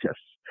practice.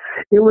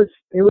 It was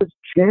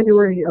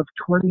January of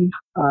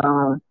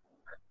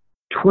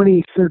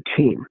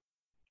 2013.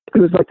 It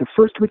was like the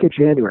first week of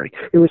January.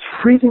 It was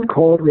freezing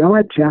cold. We all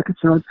had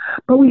jackets on,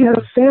 but we had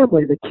a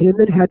family that came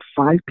that had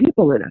 5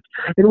 people in it,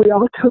 and we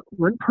all took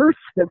one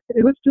person.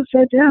 It was just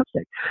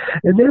fantastic.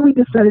 And then we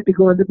decided to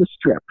go onto the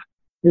strip.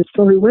 And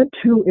so we went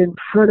to in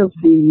front of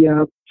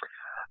the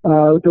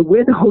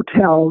Wynn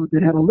Hotel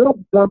that had a little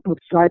bump of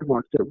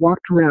sidewalks that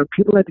walked around.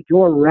 People had to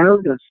go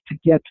around us to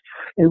get,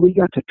 and we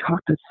got to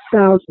talk to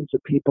thousands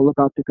of people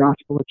about the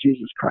gospel of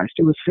Jesus Christ.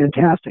 It was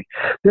fantastic.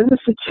 Then the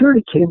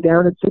security came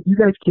down and said, you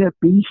guys can't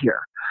be here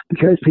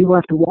because people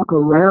have to walk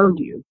around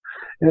you.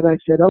 And I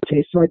said,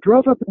 okay. So I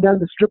drove up and down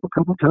the strip a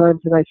couple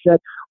times, and I said,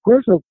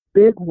 where's a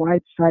big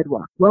wide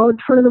sidewalk? Well, in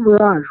front of the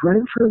Mirage, right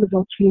in front of the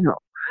volcano.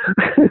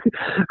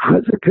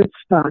 Was a good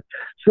spot.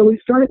 So we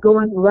started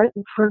going right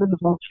in front of the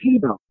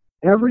volcano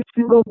every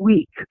single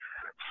week.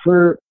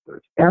 For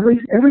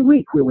every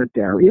week we went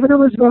there. Even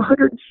though it was about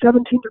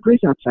 117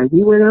 degrees outside,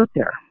 we went out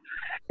there.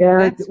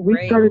 And we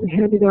started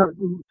handing out,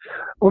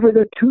 over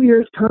the 2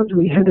 years' times,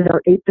 we handed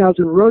out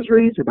 8,000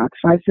 rosaries, about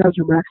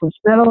 5,000 miraculous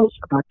medals,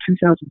 about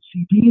 2,000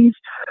 CDs,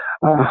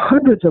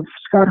 hundreds of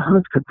Scott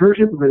Hahn's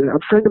conversions. A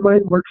friend of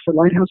mine works for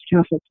Lighthouse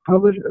Catholic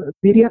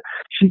Media.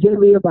 She gave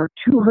me about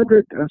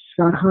 200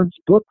 Scott Hahn's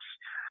books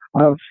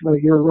of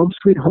Your Rome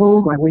Sweet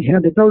Home. We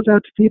handed those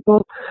out to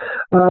people.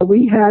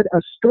 We had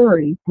a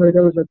story where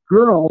there was a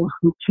girl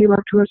who came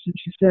up to us and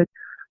she said,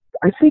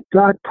 I think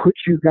God put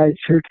you guys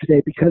here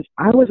today because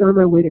I was on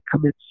my way to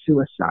commit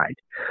suicide.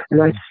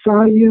 And I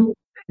saw you.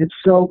 And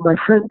so my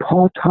friend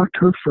Paul talked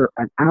to her for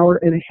an hour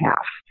and a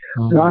half,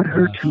 got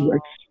her to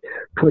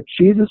put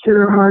Jesus in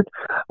her heart.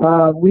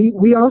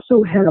 We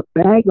also had a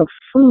bag of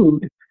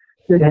food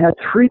that had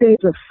 3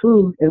 days of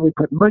food, and we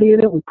put money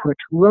in it. We put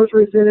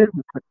rosaries in it.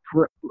 We put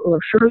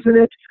brochures in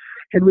it.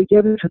 And we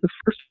gave it to the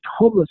first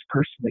homeless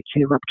person that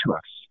came up to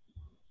us.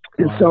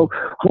 And so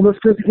homeless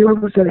person came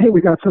up and said, hey, we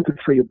got something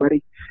for you,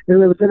 buddy.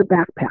 And it was in a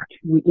backpack.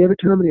 We gave it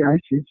to him,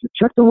 and he said,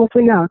 check the whole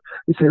thing out.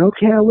 He said,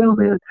 okay, I will,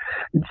 man.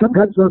 And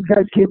sometimes those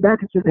guys came back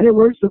and said, hey,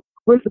 where's the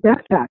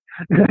backpack?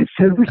 And I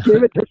said, we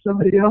gave it to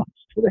somebody else.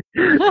 They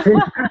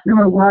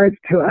were lied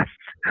to us.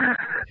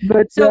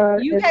 But so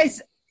you guys,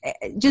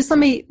 just let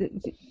me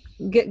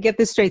get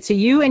this straight. So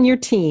you and your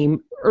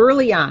team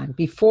early on,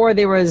 before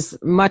there was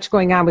much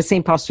going on with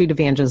Saint Paul Street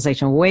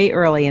Evangelization, way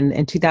early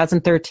in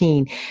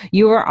 2013,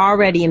 you were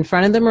already in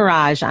front of the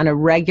Mirage on a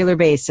regular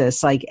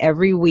basis, like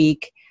every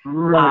week.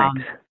 Right.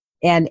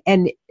 And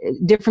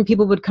different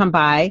people would come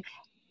by,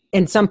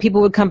 and some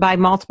people would come by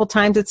multiple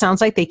times. It sounds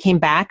like they came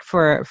back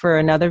for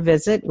another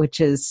visit, which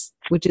is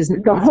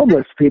the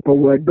homeless people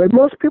would, but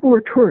most people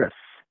were tourists.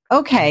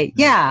 Okay.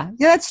 Yeah,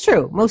 that's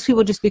true. Most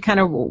people just be kind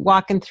of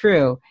walking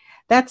through.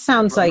 That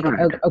sounds like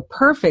a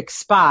perfect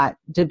spot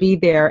to be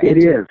there and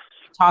to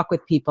talk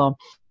with people,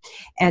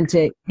 and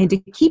to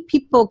keep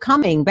people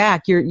coming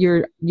back.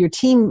 Your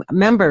team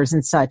members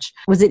and such.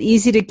 Was it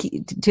easy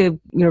to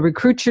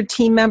recruit your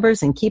team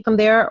members and keep them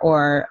there,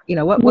 or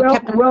what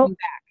kept them coming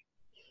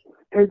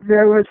back?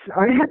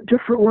 I had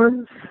different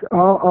ones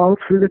all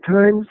through the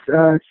times.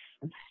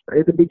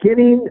 At the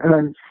beginning,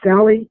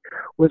 Sally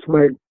was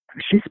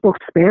she spoke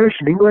Spanish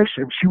and English,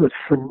 and she was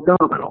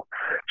phenomenal.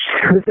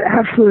 She was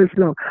absolutely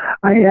phenomenal.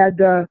 I had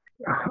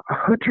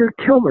Hunter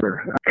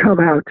Kilmer come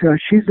out.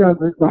 She's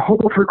the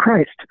Hobo for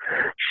Christ.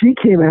 She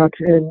came out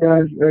and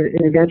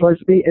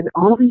evangelized me, and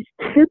all these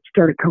kids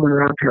started coming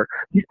around her,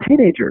 these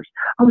teenagers.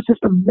 I was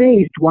just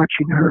amazed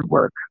watching her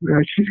work.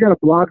 She's got a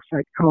blog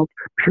site called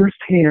Pierced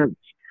Hands,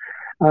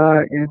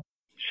 and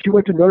she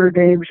went to Notre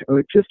Dame. She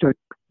was just a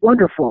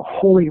wonderful,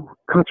 holy,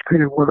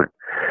 consecrated woman.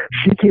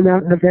 She came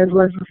out and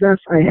evangelized with us.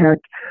 I had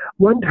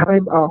one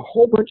time a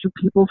whole bunch of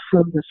people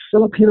from the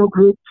Filipino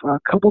group,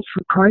 Couples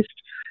for Christ,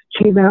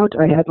 came out.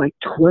 I had like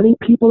 20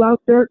 people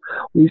out there.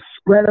 We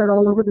spread out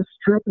all over the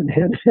strip and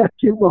handed out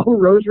little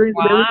rosaries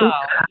and everything.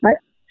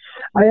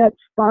 I had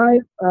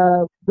 5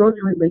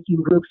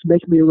 rosary-making groups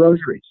make me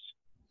rosaries.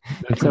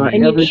 And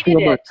you needed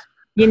it.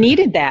 You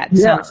needed that,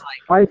 sounds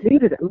like. I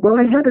needed it. Well,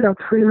 I handed out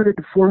 300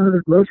 to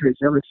 400 rosaries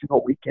every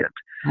single weekend.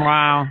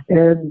 Wow.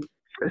 And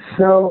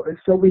so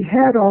we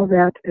had all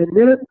that. And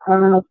then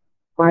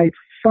my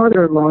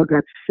father-in-law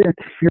got sick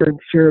here in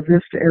Sierra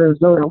Vista,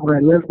 Arizona, where I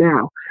live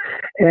now.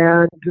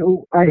 And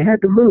I had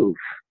to move.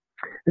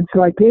 And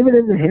so I gave it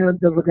in the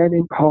hands of a guy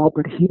named Paul,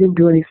 but he didn't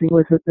do anything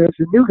with it. There's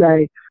a new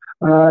guy,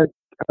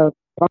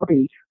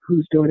 Bobby,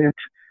 who's doing it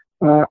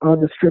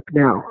on the strip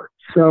now.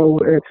 So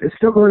it's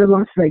still going in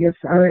Las Vegas.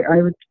 I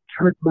haven't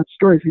heard much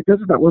stories. He does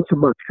it about once a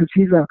month because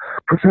he's a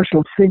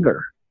professional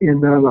singer in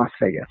Las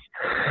Vegas.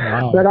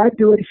 Wow. But I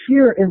do it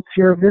here in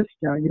Sierra Vista.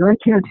 I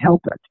can't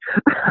help it.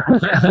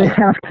 I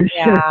have to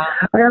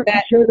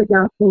share the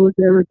gospel with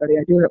everybody.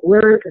 I do it at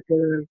work. I do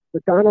it at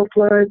McDonald's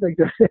lines. I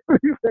do it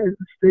everywhere.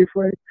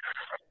 Safeway.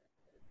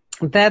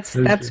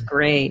 That's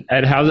great.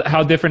 And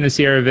how different is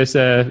Sierra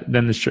Vista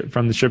than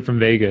from the strip from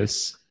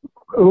Vegas?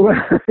 Well,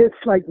 it's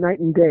like night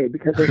and day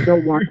because there's no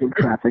walking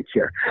traffic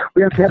here.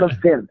 We have to have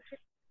events.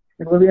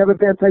 And when we have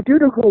events, I do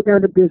go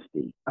down to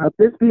Bisbee.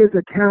 Bisbee is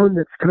a town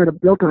that's kind of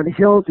built on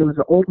hills. It was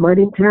an old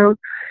mining town.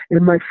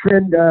 And my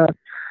friend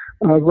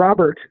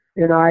Robert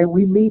and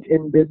we meet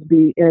in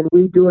Bisbee, and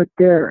we do it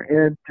there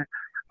and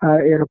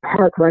in a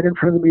park right in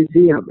front of the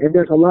museum. And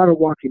there's a lot of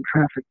walking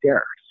traffic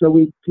there. So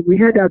we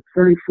hand out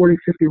 30, 40,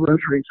 50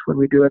 rosaries when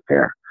we do it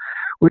there,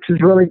 which is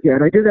really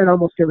good. I do that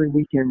almost every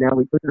weekend now.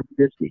 We put it in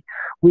Bisbee.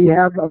 We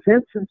have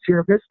events in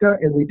Sierra Vista,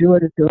 and we do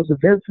it at those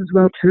events as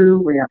well, too.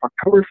 We have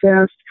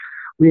Oktoberfest.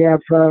 We have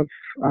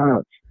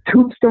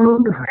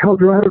Tombstone. Hell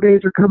Dorado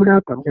Days are coming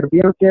up. I'm going to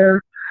be out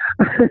there.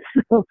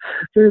 So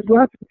there's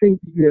lots of things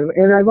to do.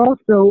 And I've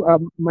also,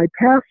 my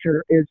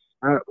pastor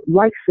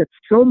likes it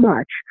so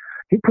much,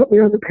 he put me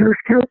on the parish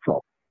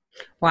council.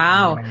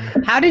 Wow.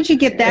 How did you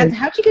get that?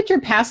 How did you get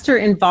your pastor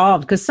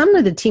involved? Because some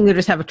of the team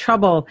leaders have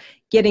trouble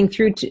getting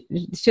through to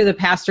the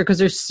pastor because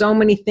there's so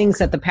many things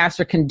that the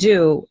pastor can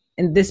do,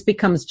 and this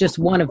becomes just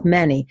one of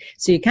many.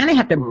 So you kind of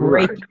have to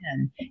break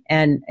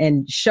in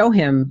and show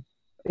him.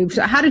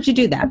 So how did you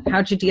do that?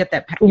 How did you get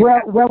that?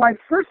 Well, when I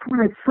first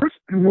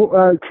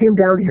came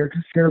down here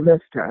to Sierra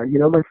Vista,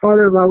 my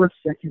father-in-law was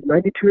sick. He's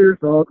 92 years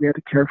old. We had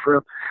to care for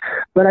him.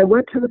 But I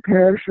went to the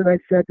parish and I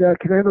said,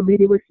 can I have a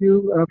meeting with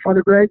you,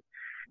 Father Greg?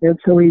 And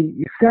so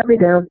he sat me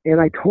down, and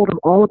I told him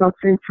all about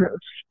Saint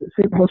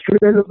Paul Street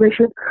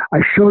Evangelization. I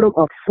showed him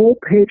a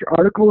full-page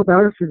article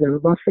about us in the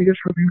Las Vegas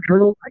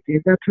Review-Journal. I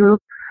gave that to him.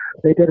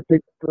 They did a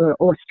big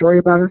story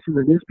about us in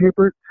the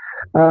newspaper.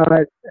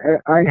 I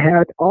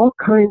had all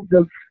kinds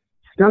of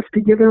stuff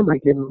to give him. I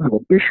gave him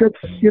little bishops,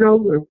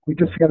 We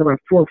just had about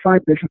 4 or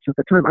 5 bishops at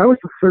the time. I was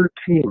the third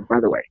team, by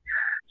the way.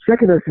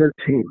 Second or third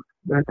team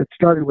that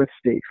started with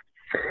Steve.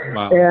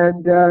 Wow.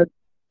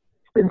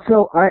 And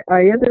so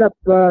I ended up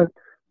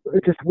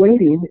just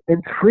waiting,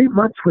 and 3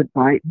 months went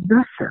by,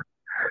 nothing.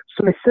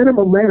 So I sent him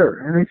a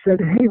letter, and I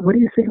said, hey, what do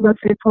you think about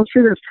St. Paul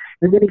Street?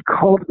 And then he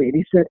called me, and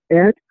he said,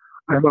 Ed,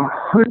 I'm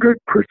 100%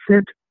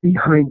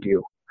 behind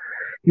you.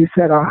 He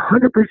said,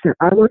 100%.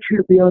 I want you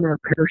to be on our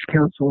parish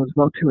council as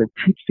well, too, and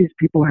teach these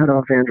people how to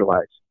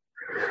evangelize.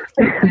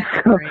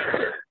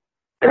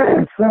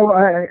 So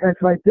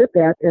I did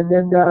that, and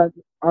then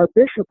our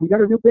bishop, we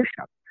got a new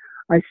bishop.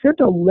 I sent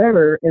a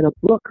letter and a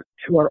book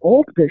to our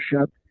old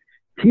bishop.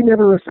 He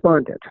never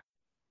responded.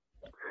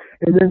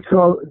 And then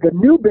so the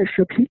new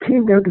bishop, he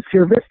came down to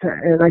Sierra Vista,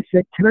 and I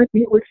said, can I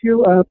meet with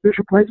you,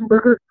 Bishop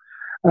Weisenberger,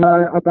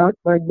 about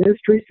my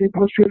ministry, Saint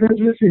Paul Street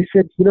Evangelization? He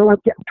said, I'm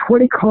getting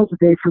 20 calls a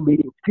day for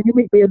meetings. Can you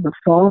meet me in the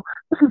fall?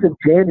 This was in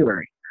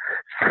January.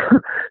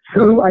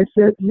 So I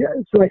said, yeah.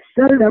 So I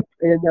set it up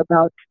in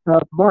about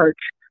March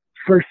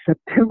for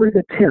September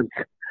the 10th.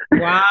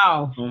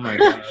 Wow. Oh my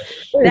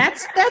gosh.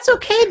 That's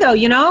okay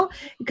though,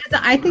 because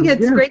I think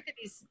it's great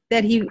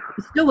that he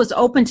still was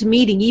open to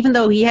meeting, even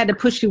though he had to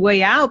push you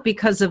way out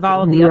because of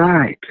all of the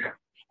right.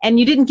 And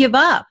you didn't give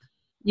up.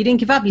 He's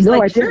no,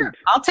 like, sure,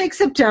 I'll take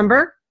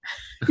September.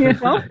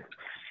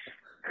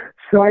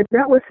 So I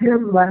met with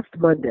him last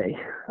Monday,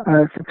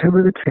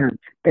 September the 10th,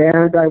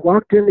 and I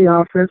walked in the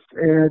office,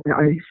 and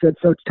I said,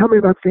 so tell me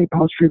about Saint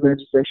Paul Street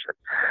Evangelization.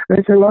 And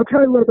I said, well, I'll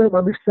tell you a little bit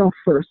about myself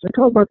first. I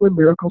told him about my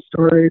miracle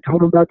story. I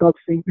told him about all the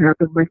things that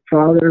happened to my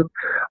father,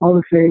 all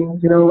the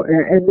things,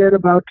 and then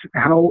about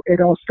how it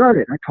all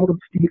started. I told him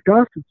Steve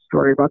Dawson's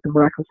story about the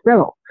miraculous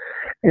medal.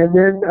 And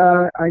then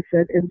I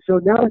said, and so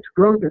now it's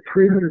grown to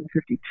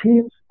 350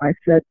 teams. I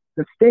said,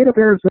 the state of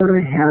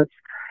Arizona has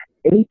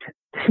 8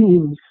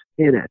 teams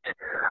in it.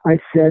 I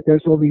said,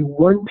 there's only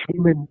one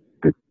team in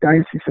the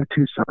Diocese of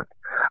Tucson.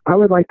 I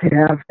would like to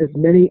have as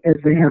many as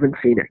they have in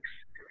Phoenix,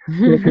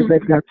 because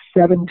they've got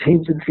 7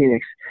 teams in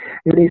Phoenix.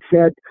 And he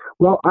said,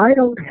 well, I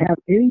don't have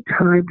any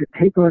time to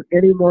take on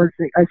any more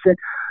things. I said,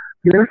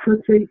 Your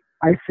Excellency,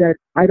 I said,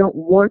 I don't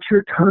want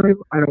your time.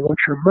 I don't want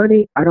your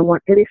money. I don't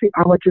want anything.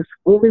 I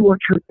only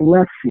want your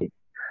blessing.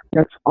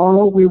 That's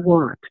all we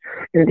want.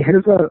 And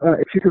here's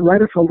if you could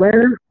write us a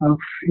letter of,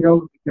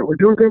 that we're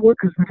doing good work,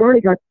 because we've already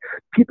got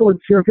people in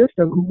Sierra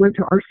Vista who went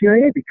to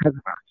RCIA because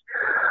of us.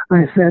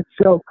 I said,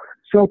 so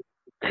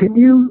can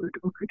you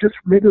just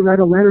maybe write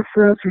a letter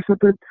for us or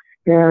something?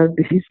 And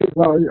he said,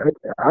 well,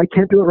 I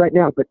can't do it right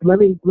now, but let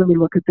me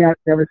look at that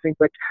and everything.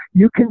 But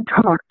you can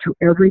talk to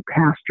every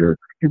pastor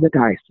in the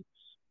diocese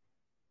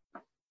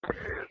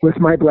with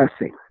my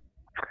blessing.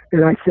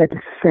 And I said,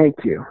 thank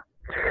you.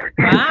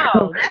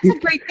 Wow, that's a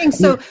great thing.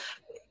 So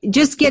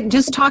just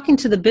talking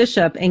to the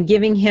bishop and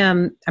giving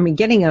him,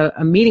 getting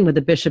a meeting with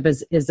the bishop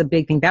is a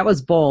big thing. That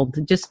was bold.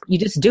 You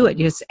just do it.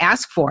 You just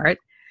ask for it.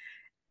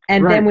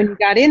 And then when you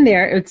got in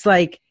there, it's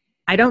like,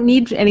 I don't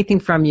need anything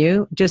from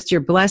you, just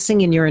your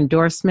blessing and your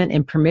endorsement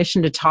and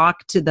permission to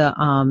talk to the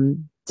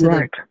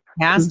the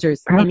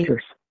pastors.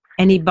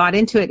 And he bought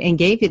into it and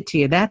gave it to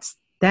you. That's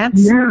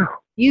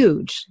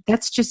huge.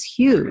 That's just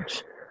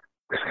huge.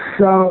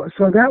 So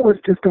that was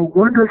just a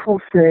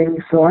wonderful thing.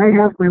 So I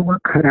have my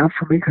work cut out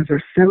for me, because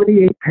there's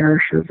 78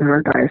 parishes in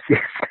our diocese.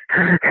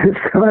 And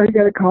so I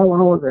got to call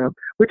all of them,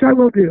 which I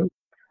will do.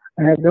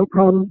 I have no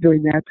problem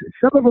doing that.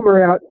 Some of them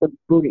are out in the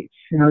boonies.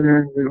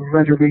 They're in the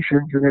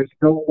reservations, and there's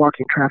no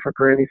walking traffic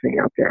or anything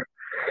out there.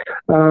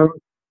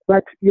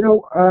 But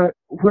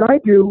what I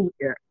do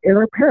in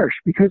our parish,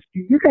 because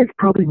you guys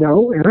probably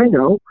know, and I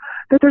know,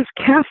 that there's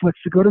Catholics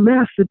that go to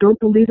Mass that don't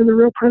believe in the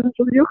real presence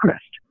of the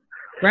Eucharist.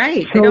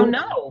 Right. So, they don't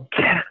know.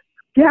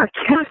 Yeah,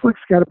 Catholics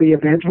got to be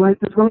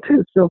evangelized as well,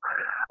 too. So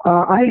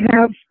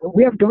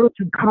we have donuts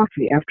and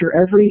coffee after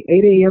every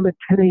 8 a.m. and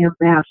 10 a.m.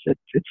 Mass at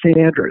St.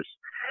 Andrews.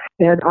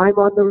 And I'm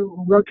on the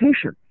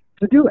rotation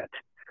to do it.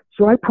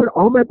 So I put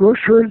all my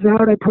brochures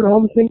out. I put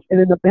all the things. And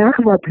in the back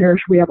of our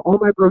parish, we have all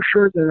my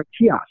brochures in a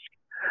kiosk,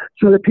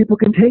 so that people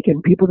can take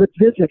them. People that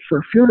visit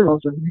for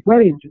funerals and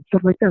weddings and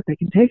stuff like that, they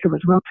can take them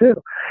as well,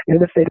 too.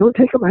 And if they don't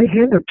take them, I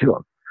hand them to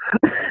them.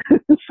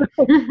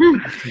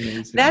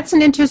 That's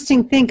an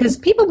interesting thing, because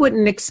people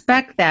wouldn't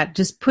expect that,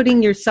 just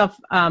putting yourself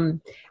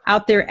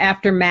out there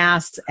after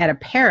Mass at a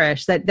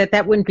parish,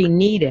 that wouldn't be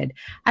needed.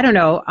 I don't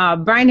know.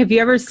 Brian, have you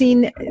ever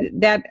seen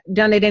that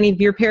done at any of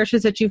your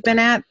parishes that you've been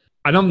at?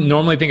 I don't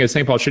normally think of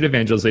Saint Paul Street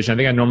Evangelization. I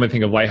think I normally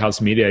think of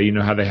Lighthouse Media.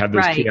 How they have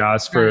those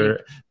kiosks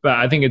but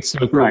I think it's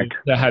so cool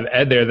to have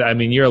Ed there. That,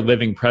 you're a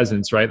living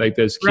presence, right? Like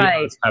those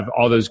kiosks have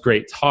all those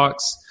great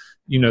talks,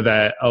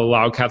 that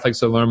allow Catholics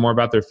to learn more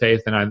about their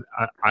faith. And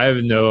I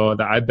know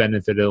that I've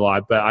benefited a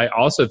lot, but I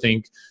also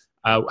think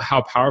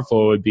how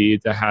powerful it would be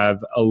to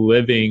have a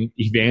living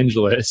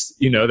evangelist,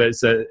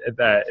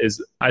 that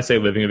is, I say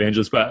living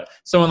evangelist, but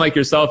someone like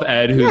yourself,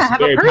 Ed, who's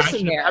very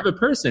passionate, have a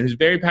person who's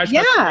very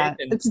passionate about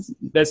faith,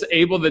 and that's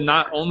able to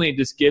not only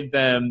just give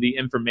them the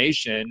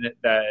information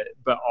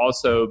but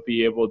also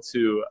be able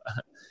to,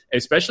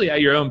 especially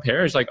at your own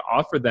parish, like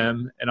offer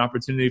them an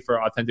opportunity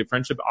for authentic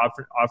friendship,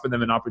 offer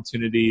them an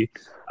opportunity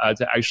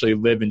to actually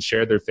live and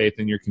share their faith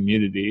in your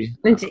community.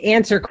 And to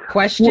answer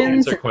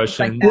questions.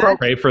 Like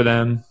pray for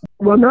them.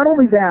 Well, not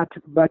only that,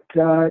 but,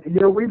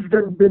 we've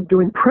been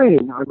doing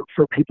praying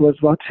for people as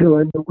well, too.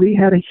 And we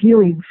had a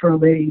healing for a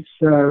lady.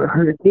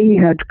 Her knee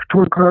had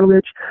torn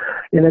cartilage,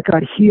 and it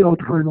got healed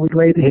when we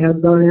laid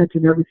hands on it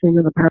and everything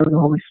in the power of the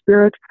Holy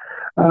Spirit.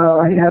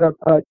 I had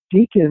a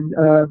deacon,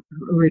 a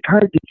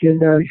retired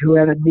deacon, who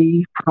had a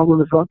knee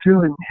problem as well,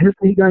 too, and his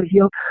knee got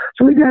healed.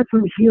 So we've had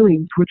some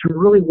healings, which are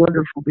really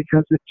wonderful,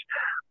 because it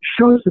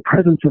shows the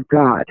presence of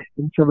God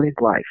in somebody's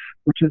life,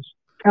 which is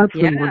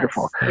absolutely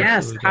wonderful.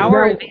 Yes,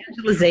 power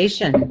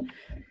evangelization.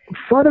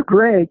 Father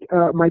Greg,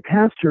 my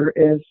pastor,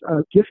 is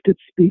a gifted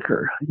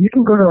speaker. You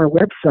can go to our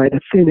website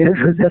at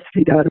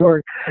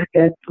standrewsst.org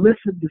and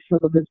listen to some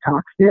of his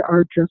talks. They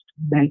are just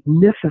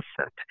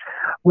magnificent.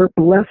 We're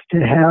blessed to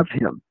have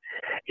him.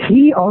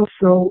 He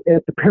also,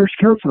 at the parish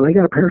council, I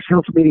got a parish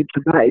council meeting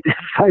tonight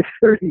at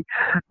 5:30,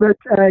 but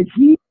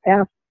he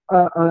asked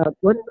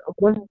one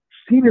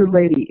senior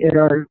lady in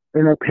our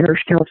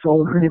parish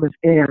council, her name is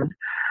Anne.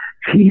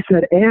 He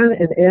said, Anne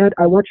and Ed,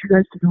 I want you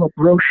guys to do a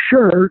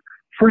brochure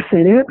for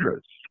St.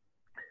 Andrews.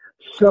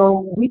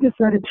 So we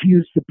decided to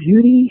use the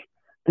beauty,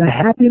 the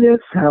happiness,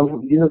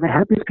 how, the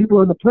happiest people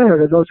on the planet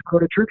are those who go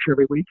to church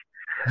every week,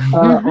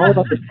 all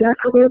about the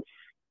sacraments,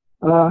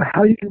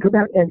 how you can come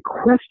out, and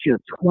questions.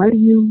 Why'd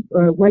you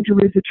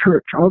raise a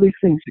church? All these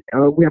things.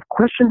 We have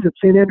questions at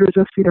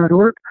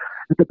standrewsst.org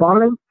at the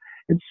bottom.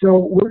 And so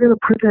we're going to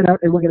print that out,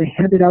 and we're going to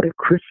hand it out at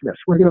Christmas.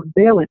 We're going to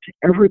mail it to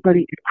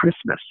everybody at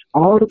Christmas,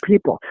 all the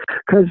people,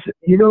 because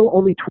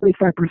only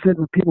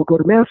 25% of people go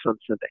to Mass on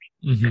Sunday.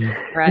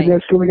 Mm-hmm. Right.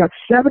 And so we got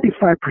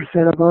 75%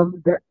 of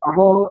them that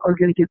all are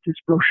going to get this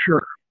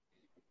brochure.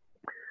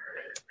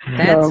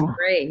 That's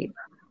great.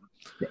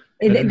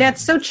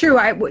 That's so true.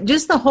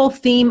 Just the whole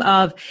theme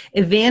of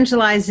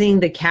evangelizing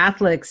the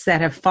Catholics that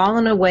have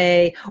fallen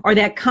away or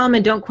that come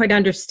and don't quite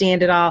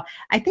understand it all.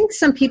 I think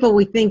some people,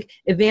 we think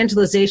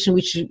evangelization,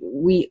 we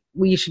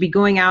should be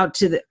going out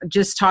to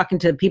just talking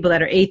to people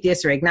that are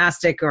atheists or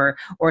agnostic or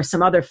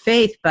some other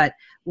faith, but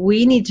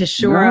we need to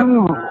shore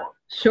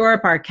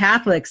up our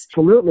Catholics.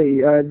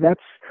 Absolutely.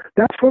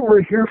 That's what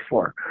we're here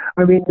for.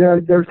 I mean,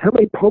 there's how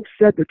many popes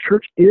said the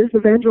church is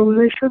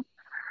evangelization?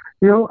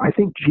 I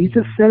think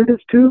Jesus said it as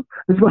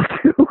well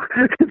too.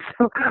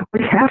 So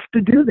we have to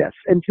do this.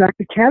 In fact,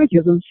 the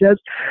Catechism says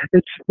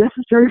it's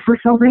necessary for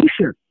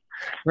salvation.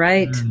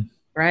 Right.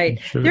 Right.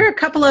 Sure. There are a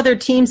couple other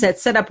teams that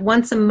set up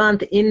once a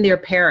month in their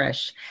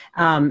parish.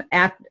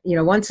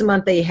 Once a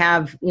month they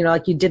have,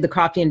 like you did the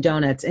coffee and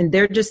donuts, and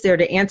they're just there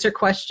to answer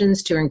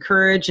questions, to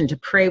encourage, and to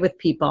pray with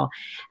people.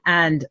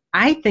 And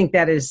I think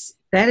that is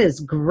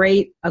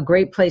great, a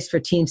great place for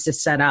teams to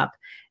set up.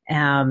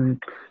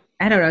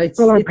 I don't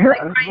know. Our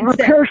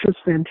parish is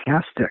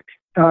fantastic.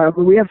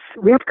 We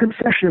have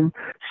confession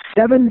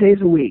 7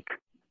 days a week.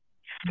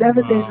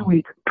 7 days a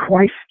week,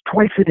 twice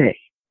a day.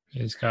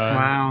 Praise God.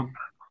 Wow.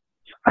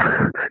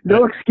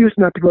 No excuse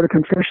not to go to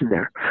confession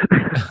there.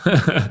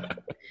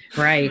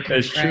 Right.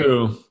 That's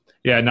true.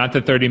 Yeah, not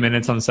the 30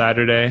 minutes on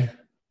Saturday.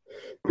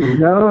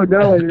 No,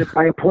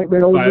 by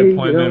appointment only. By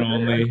appointment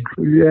only.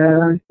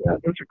 Yeah,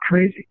 those are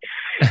crazy.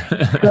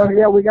 So,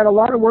 we got a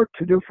lot of work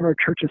to do for our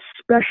church,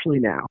 especially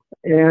now.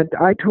 And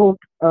I told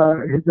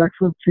His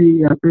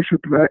Excellency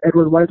Bishop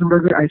Edward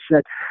Weisenberger, I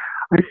said,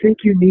 I think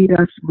you need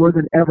us more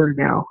than ever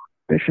now,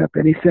 Bishop.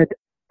 And he said,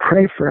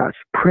 pray for us.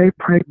 Pray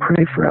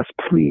for us,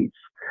 please.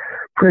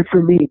 Pray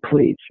for me,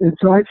 please. And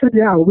so I said,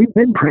 we've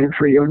been praying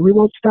for you, and we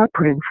won't stop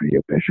praying for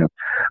you, Bishop.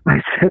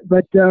 I said,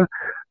 but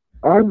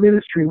our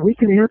ministry, we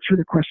can answer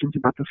the questions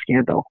about the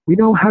scandal. We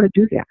know how to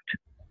do that.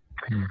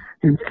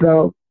 And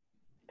so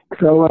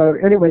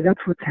anyway,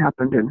 that's what's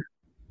happened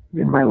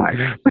in my life.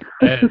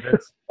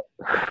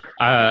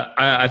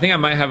 I think I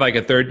might have like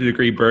a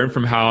third-degree burn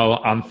from how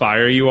on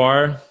fire you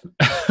are.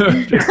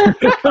 Coming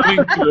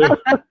through.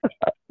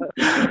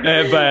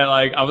 But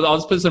I'll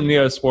just put some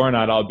Neosporin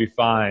on, I'll be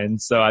fine.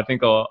 So I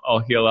think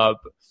I'll heal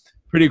up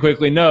pretty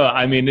quickly. No,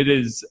 I mean, it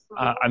is,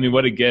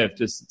 what a gift,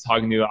 just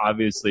talking to you,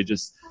 obviously,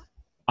 just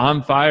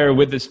on fire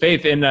with this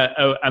faith. And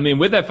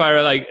with that fire,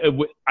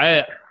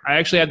 I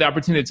actually had the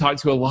opportunity to talk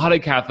to a lot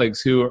of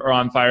Catholics who are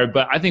on fire.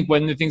 But I think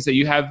one of the things that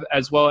you have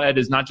as well, Ed,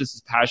 is not just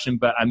this passion,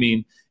 but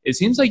it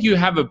seems like you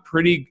have an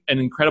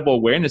incredible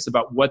awareness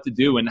about what to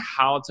do and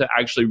how to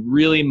actually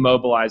really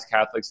mobilize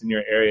Catholics in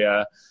your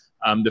area,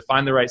 to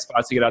find the right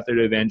spots to get out there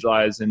to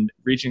evangelize and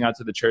reaching out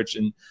to the church.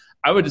 And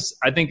I want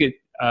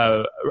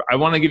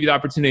to give you the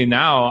opportunity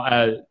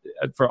now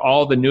for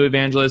all the new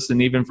evangelists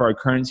and even for our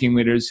current team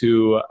leaders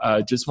who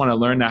just want to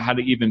learn how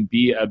to even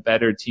be a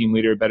better team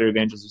leader, a better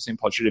evangelist of Saint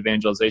Paul Street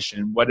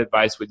Evangelization. What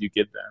advice would you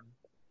give them?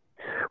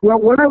 Well,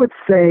 what I would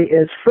say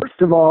is,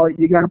 first of all,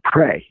 you got to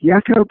pray. You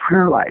have to have a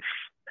prayer life.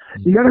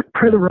 You got to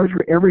pray the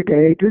rosary every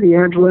day, do the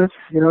Angelus,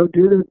 do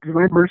the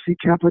Divine Mercy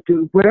Chaplet,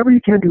 do whatever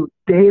you can do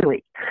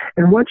daily.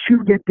 And once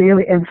you get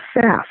daily, and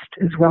fast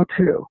as well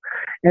too,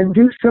 and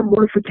do some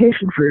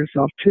mortification for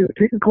yourself too.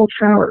 Take a cold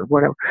shower,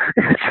 whatever.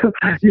 So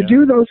you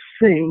do those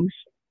things,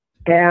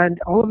 and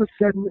all of a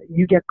sudden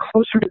you get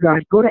closer to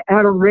God. Go to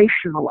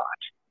adoration a lot.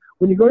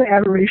 When you go to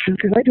adoration,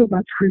 because I do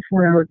about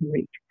 3-4 hours a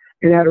week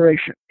in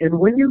adoration, and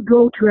when you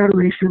go to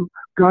adoration,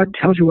 God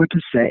tells you what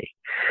to say.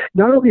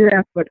 Not only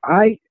that, but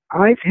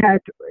I've had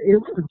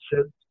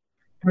instances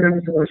when I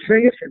was in Las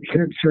Vegas and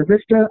here in Sierra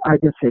Vista, I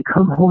just say,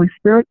 come Holy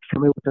Spirit,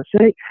 tell me what to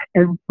say,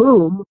 and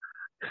boom,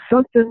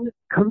 something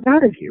comes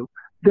out of you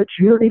that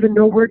you don't even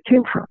know where it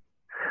came from.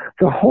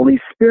 The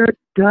Holy Spirit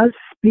does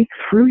speak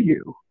through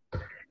you.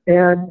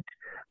 And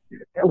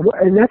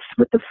that's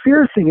with the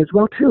fear thing as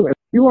well too. If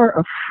you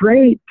are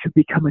afraid to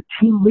become a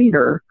team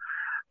leader,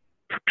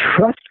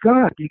 trust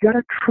God. You got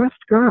to trust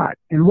God.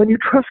 And when you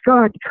trust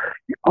God,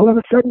 all of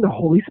a sudden the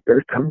Holy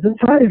Spirit comes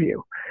inside of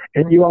you.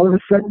 And you all of a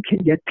sudden can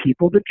get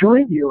people to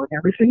join you and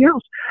everything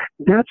else.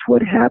 That's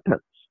what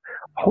happens.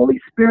 Holy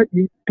Spirit,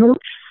 you don't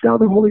sell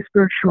the Holy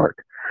Spirit short.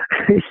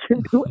 He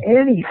can do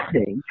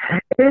anything.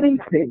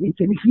 He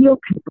can heal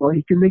people.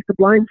 He can make the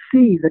blind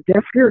see, the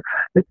deaf hear,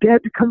 the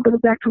dead to come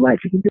back to life.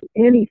 He can do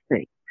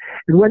anything.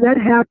 And when that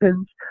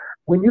happens,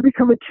 when you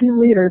become a team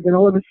leader, then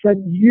all of a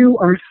sudden you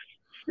are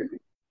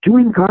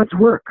doing God's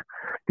work,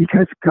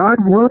 because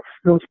God wants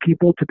those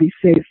people to be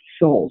saved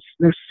souls.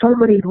 There's so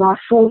many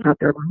lost souls out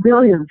there,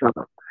 millions of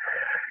them.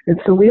 And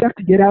so we have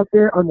to get out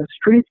there on the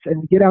streets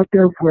and get out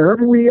there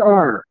wherever we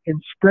are and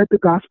spread the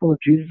gospel of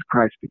Jesus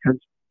Christ, because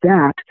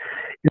that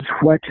is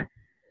what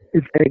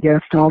is going to get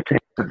us all to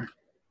heaven.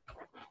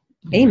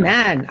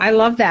 Amen. I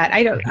love that.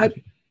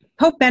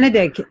 Pope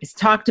Benedict has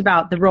talked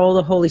about the role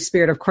of the Holy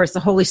Spirit. Of course, the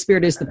Holy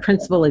Spirit is the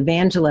principal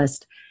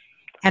evangelist.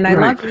 And I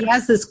love, he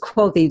has this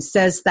quote. He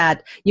says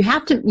that you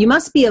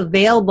must be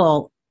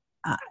available.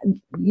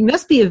 You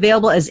must be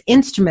available as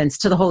instruments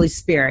to the Holy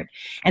Spirit.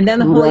 And then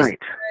the Holy Spirit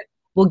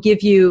will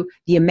give you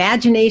the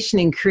imagination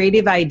and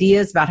creative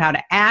ideas about how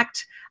to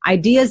act,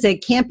 ideas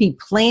that can't be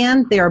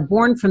planned. They are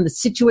born from the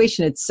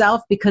situation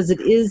itself, because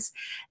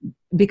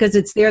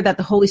it's there that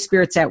the Holy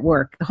Spirit's at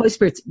work. The Holy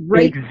Spirit's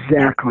right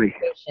exactly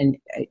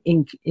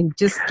in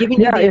just giving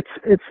you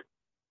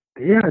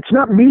it's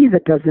not me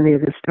that does any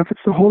of this stuff. It's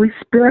the Holy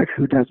Spirit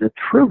who does it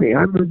through me.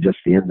 I'm just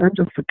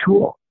a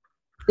tool.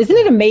 Isn't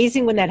it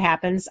amazing when that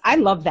happens? I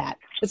love that.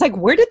 It's like,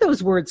 where did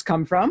those words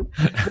come from?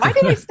 Why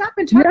did I stop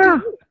and talk to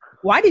you?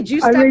 Why did you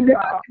stop and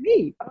talk to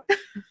me?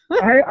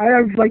 I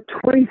have like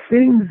 20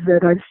 things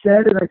that I've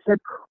said, and I said,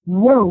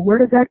 whoa, where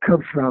did that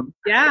come from?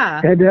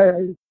 Yeah.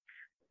 And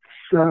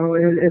so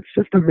it's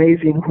just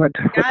amazing what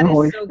the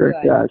Holy Spirit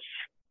does.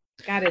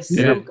 God is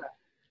so good.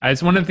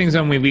 It's one of the things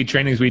when we lead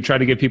trainings, we try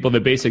to give people the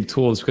basic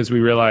tools, because we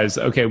realize,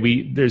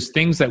 okay, there's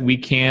things that we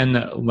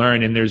can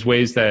learn, and there's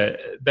ways that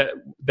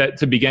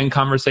to begin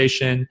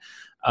conversation,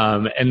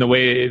 and the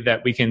way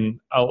that we can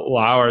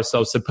allow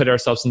ourselves to put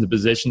ourselves in the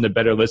position to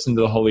better listen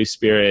to the Holy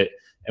Spirit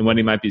and what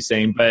he might be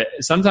saying. But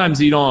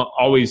sometimes you don't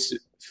always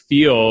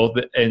feel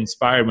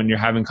inspired when you're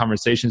having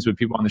conversations with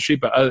people on the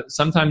street, but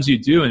sometimes you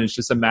do, and it's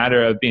just a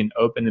matter of being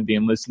open and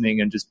being listening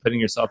and just putting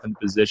yourself in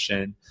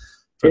position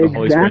for the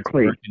Holy Spirit to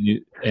work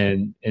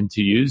and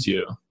to use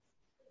you.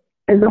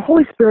 And the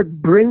Holy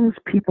Spirit brings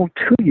people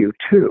to you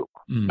too.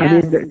 Mm. I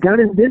mean, down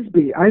in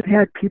Bisbee, I've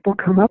had people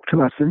come up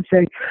to us and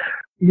say,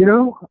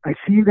 I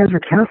see you guys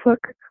are Catholic.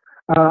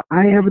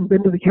 I haven't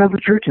been to the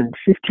Catholic Church in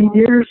 15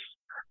 years.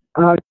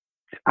 I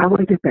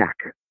want to get back.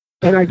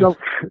 And I go,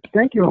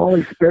 thank you,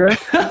 Holy Spirit.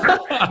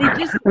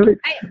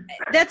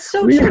 That's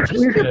so true. Just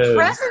your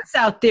presence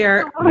out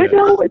there. I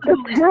know, it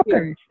just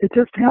happened. It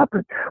just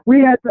happened.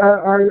 We had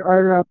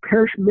our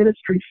parish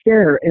ministry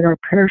fair and our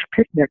parish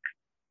picnic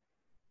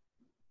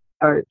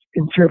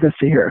in Sierra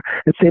Vista here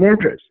at St.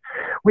 Andrews.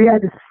 We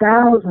had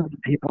thousands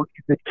of people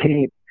that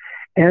came.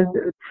 And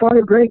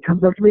Father Gray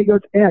comes up to me and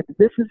goes, Ed,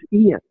 this is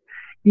Ian.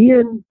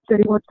 Ian said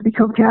he wants to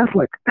become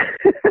Catholic.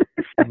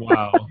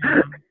 Wow.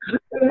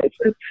 And I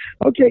said,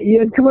 okay,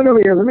 Ian, come on over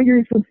here. Let me give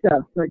you some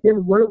stuff. So I gave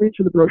him one of each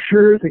of the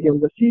brochures. I gave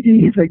him the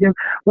CDs. I gave him,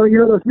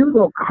 those new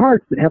little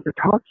cards that have the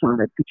talks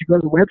on it. Did you go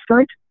to the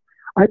website?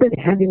 I've been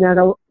handing that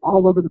out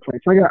all over the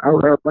place. I got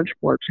a bunch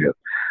more too.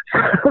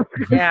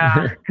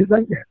 Yeah. Because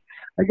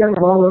I got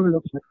them all over the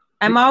place.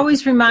 I'm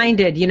always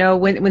reminded,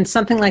 when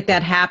something like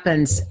that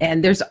happens,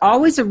 and there's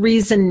always a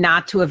reason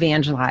not to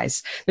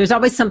evangelize. There's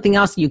always something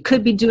else you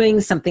could be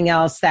doing, something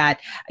else that,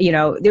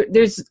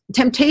 there's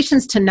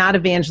temptations to not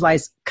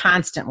evangelize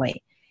constantly.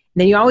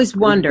 And then you always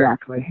wonder,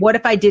 what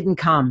if I didn't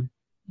come?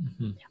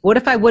 Mm-hmm. What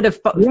if I would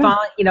have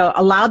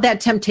allowed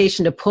that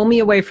temptation to pull me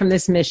away from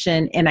this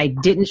mission and I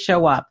didn't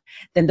show up?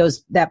 Then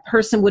that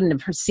person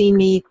wouldn't have seen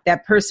me.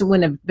 That person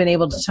wouldn't have been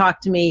able to talk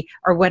to me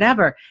or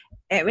whatever.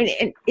 I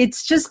mean,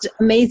 it's just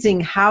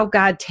amazing how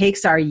God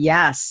takes our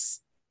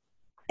yes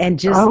and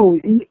just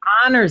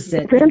honors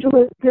it.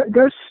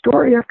 There's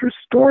story after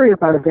story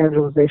about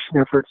evangelization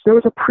efforts. There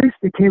was a priest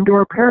that came to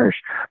our parish,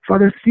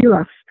 Father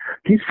Silas.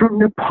 He's from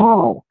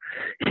Nepal.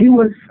 He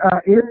was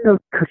in the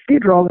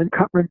cathedral in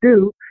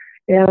Kathmandu,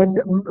 and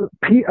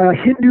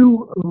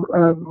Hindu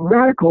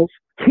radicals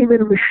came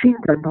in and machine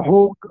gunned the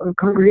whole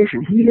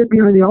congregation. He hid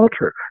behind the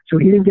altar, so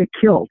he didn't get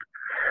killed.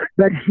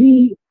 But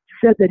he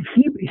said that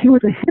he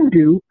was a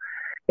Hindu,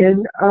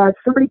 and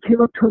somebody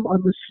came up to him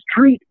on the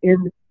street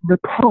in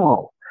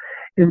Nepal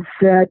and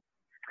said,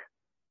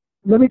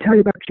 let me tell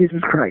you about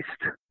Jesus Christ.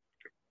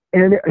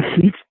 And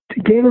he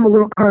gave him a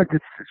little card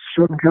that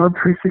showed him John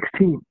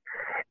 3:16.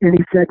 And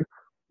he said,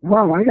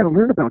 wow, I got to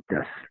learn about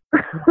this.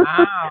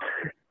 Wow.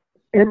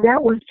 And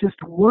that was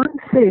just one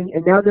thing.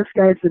 And now this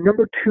guy is the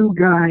number 2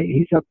 guy.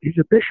 He's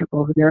a bishop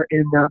over there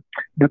in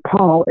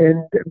Nepal.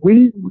 And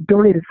we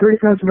donated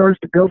 $30,000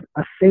 to build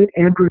a St.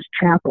 Andrew's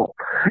Chapel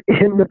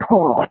in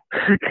Nepal.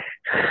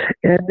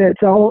 And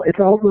it's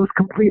almost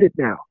completed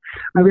now.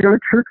 I mean, our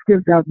church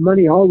gives out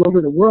money all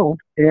over the world.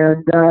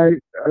 And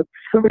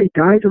somebody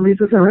dies and leaves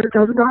us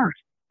 $100,000.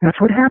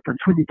 That's what happens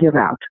when you give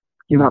out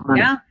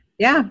money.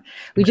 Yeah.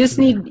 You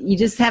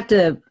just have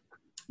to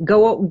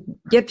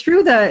get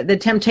through the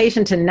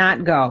temptation to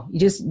not go. You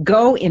just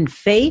go in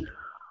faith,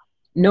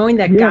 knowing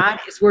that God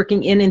is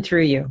working in and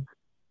through you.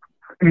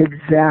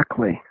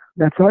 Exactly.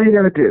 That's all you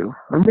got to do.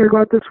 I'm going to go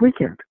out this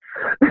weekend.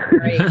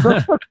 Right.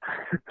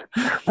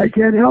 I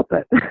can't help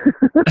it.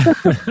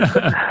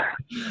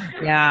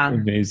 Yeah.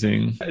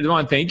 Amazing. I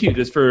want to thank you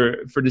just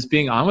for just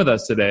being on with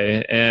us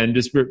today and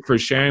just for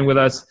sharing with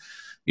us,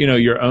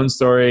 your own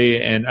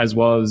story, and as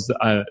well as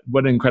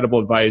what incredible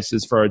advice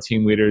is for our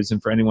team leaders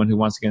and for anyone who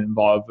wants to get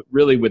involved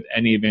really with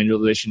any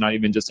evangelization, not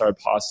even just our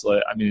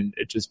apostolate. I mean,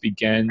 it just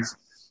begins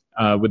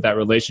with that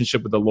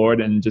relationship with the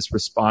Lord and just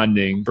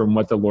responding from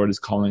what the Lord is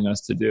calling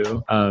us to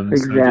do.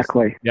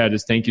 Exactly. So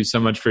just thank you so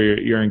much for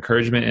your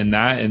encouragement in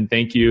that. And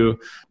thank you.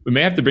 We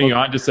may have to bring you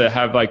on just to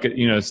have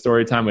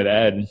story time with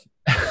Ed.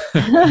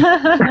 Thank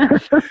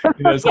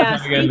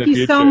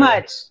you so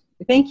much.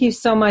 Thank you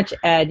so much,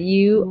 Ed.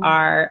 You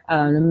are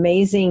an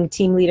amazing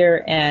team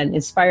leader and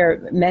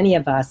inspire many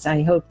of us.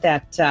 I hope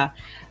that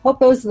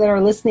those that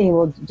are listening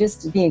will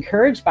just be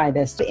encouraged by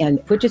this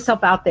and put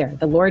yourself out there.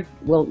 The Lord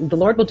will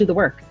do the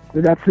work.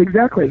 That's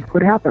exactly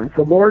what happens.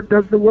 The Lord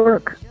does the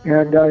work,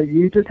 and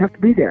you just have to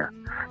be there.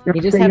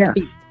 You just have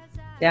to be.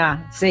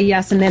 Yeah, say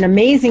yes, and then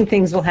amazing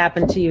things will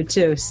happen to you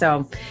too.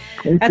 So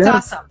that's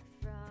awesome.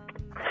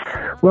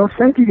 Well,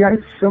 thank you guys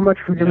so much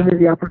for giving me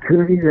the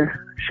opportunity to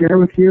share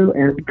with you,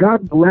 and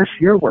God bless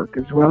your work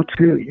as well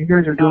too. You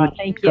guys are doing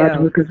God's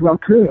work as well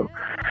too.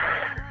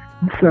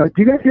 So, do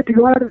you guys get to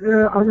go out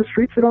on the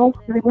streets at all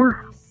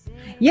anymore?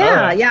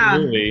 Yeah.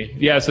 Absolutely.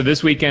 Yeah. So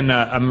this weekend,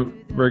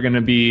 we're going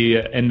to be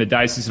in the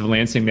Diocese of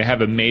Lansing. They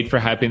have a Made for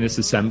Happiness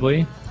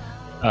assembly.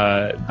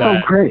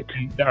 Great!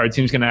 Our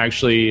team's going to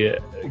actually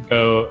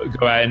go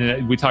out,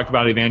 and we talked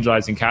about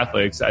evangelizing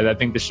Catholics. I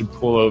think this should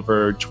pull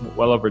over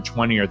well over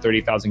 20 or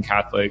 30,000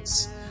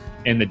 Catholics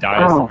in the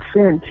diocese. Oh,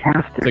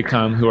 fantastic! To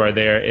come who are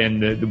there,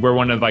 and we're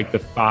one of the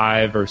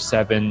 5 or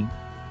 7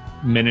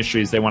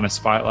 ministries they want to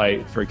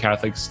spotlight for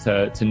Catholics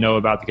to know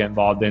about, to get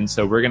involved in.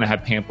 So we're going to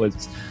have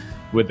pamphlets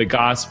with the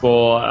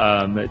gospel,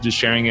 just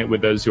sharing it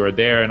with those who are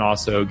there, and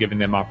also giving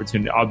them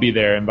opportunity. I'll be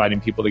there inviting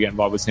people to get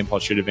involved with Saint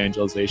Paul Street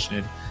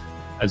Evangelization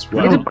as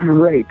well.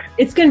 Great.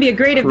 It's going to be a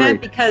great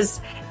event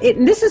because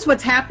this is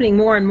what's happening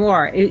more and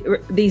more.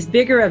 These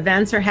bigger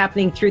events are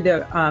happening through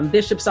the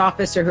bishop's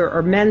office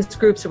or men's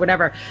groups or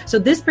whatever. So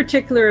this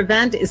particular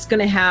event is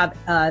going to have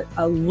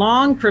a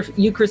long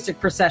Eucharistic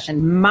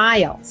procession,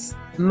 miles.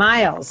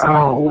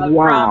 Oh,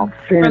 wow.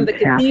 From the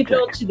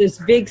cathedral to this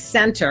big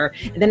center.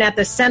 And then at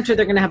the center,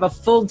 they're going to have a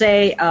full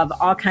day of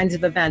all kinds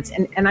of events.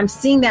 And I'm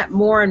seeing that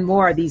more and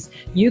more, these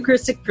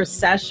Eucharistic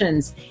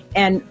processions.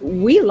 And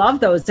we love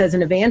those as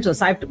an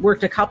evangelist. I've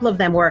worked a couple of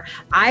them where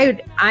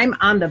I'm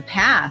on the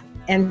path.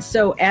 And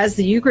so as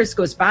the Eucharist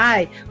goes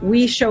by,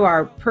 we show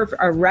our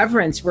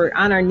reverence. We're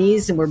on our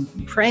knees and we're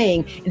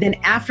praying. And then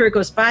after it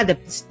goes by,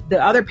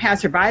 the other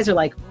passerbys are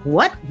like,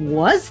 what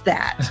was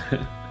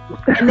that?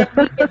 And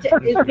then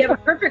we have a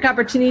perfect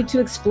opportunity to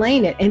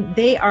explain it. And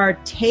they are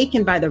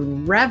taken by the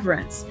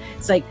reverence.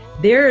 It's like,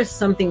 there is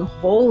something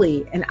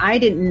holy and I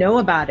didn't know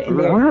about it. And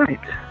it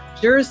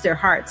stirs their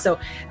heart. So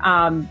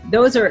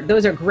those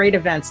are great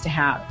events to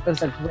have.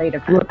 Those are great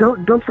events. Well,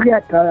 don't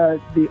forget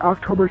the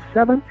October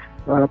 7th.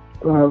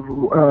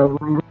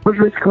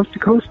 Rosaries Coast to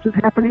Coast is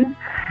happening.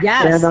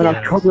 Yes. And on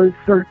October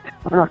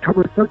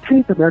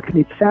 13th, American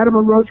Needs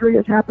Fatima Rosary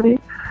is happening.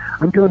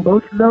 I'm doing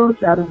both of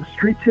those out in the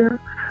streets here.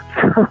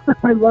 So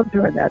I love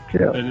doing that too.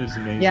 That is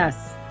amazing.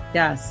 Yes.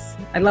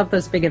 I love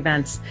those big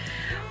events.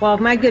 Well,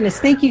 my goodness,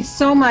 thank you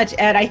so much,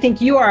 Ed. I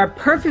think you are a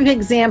perfect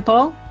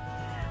example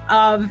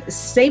of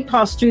Saint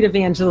Paul Street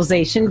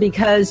Evangelization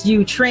because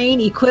you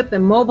train, equip,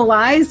 and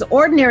mobilize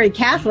ordinary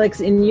Catholics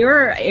in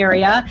your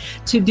area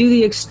to do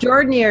the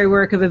extraordinary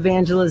work of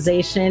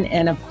evangelization.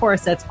 And of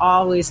course, that's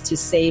always to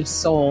save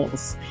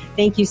souls.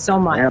 Thank you so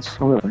much.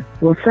 Absolutely.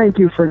 Well, thank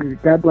you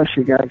God bless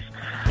you guys.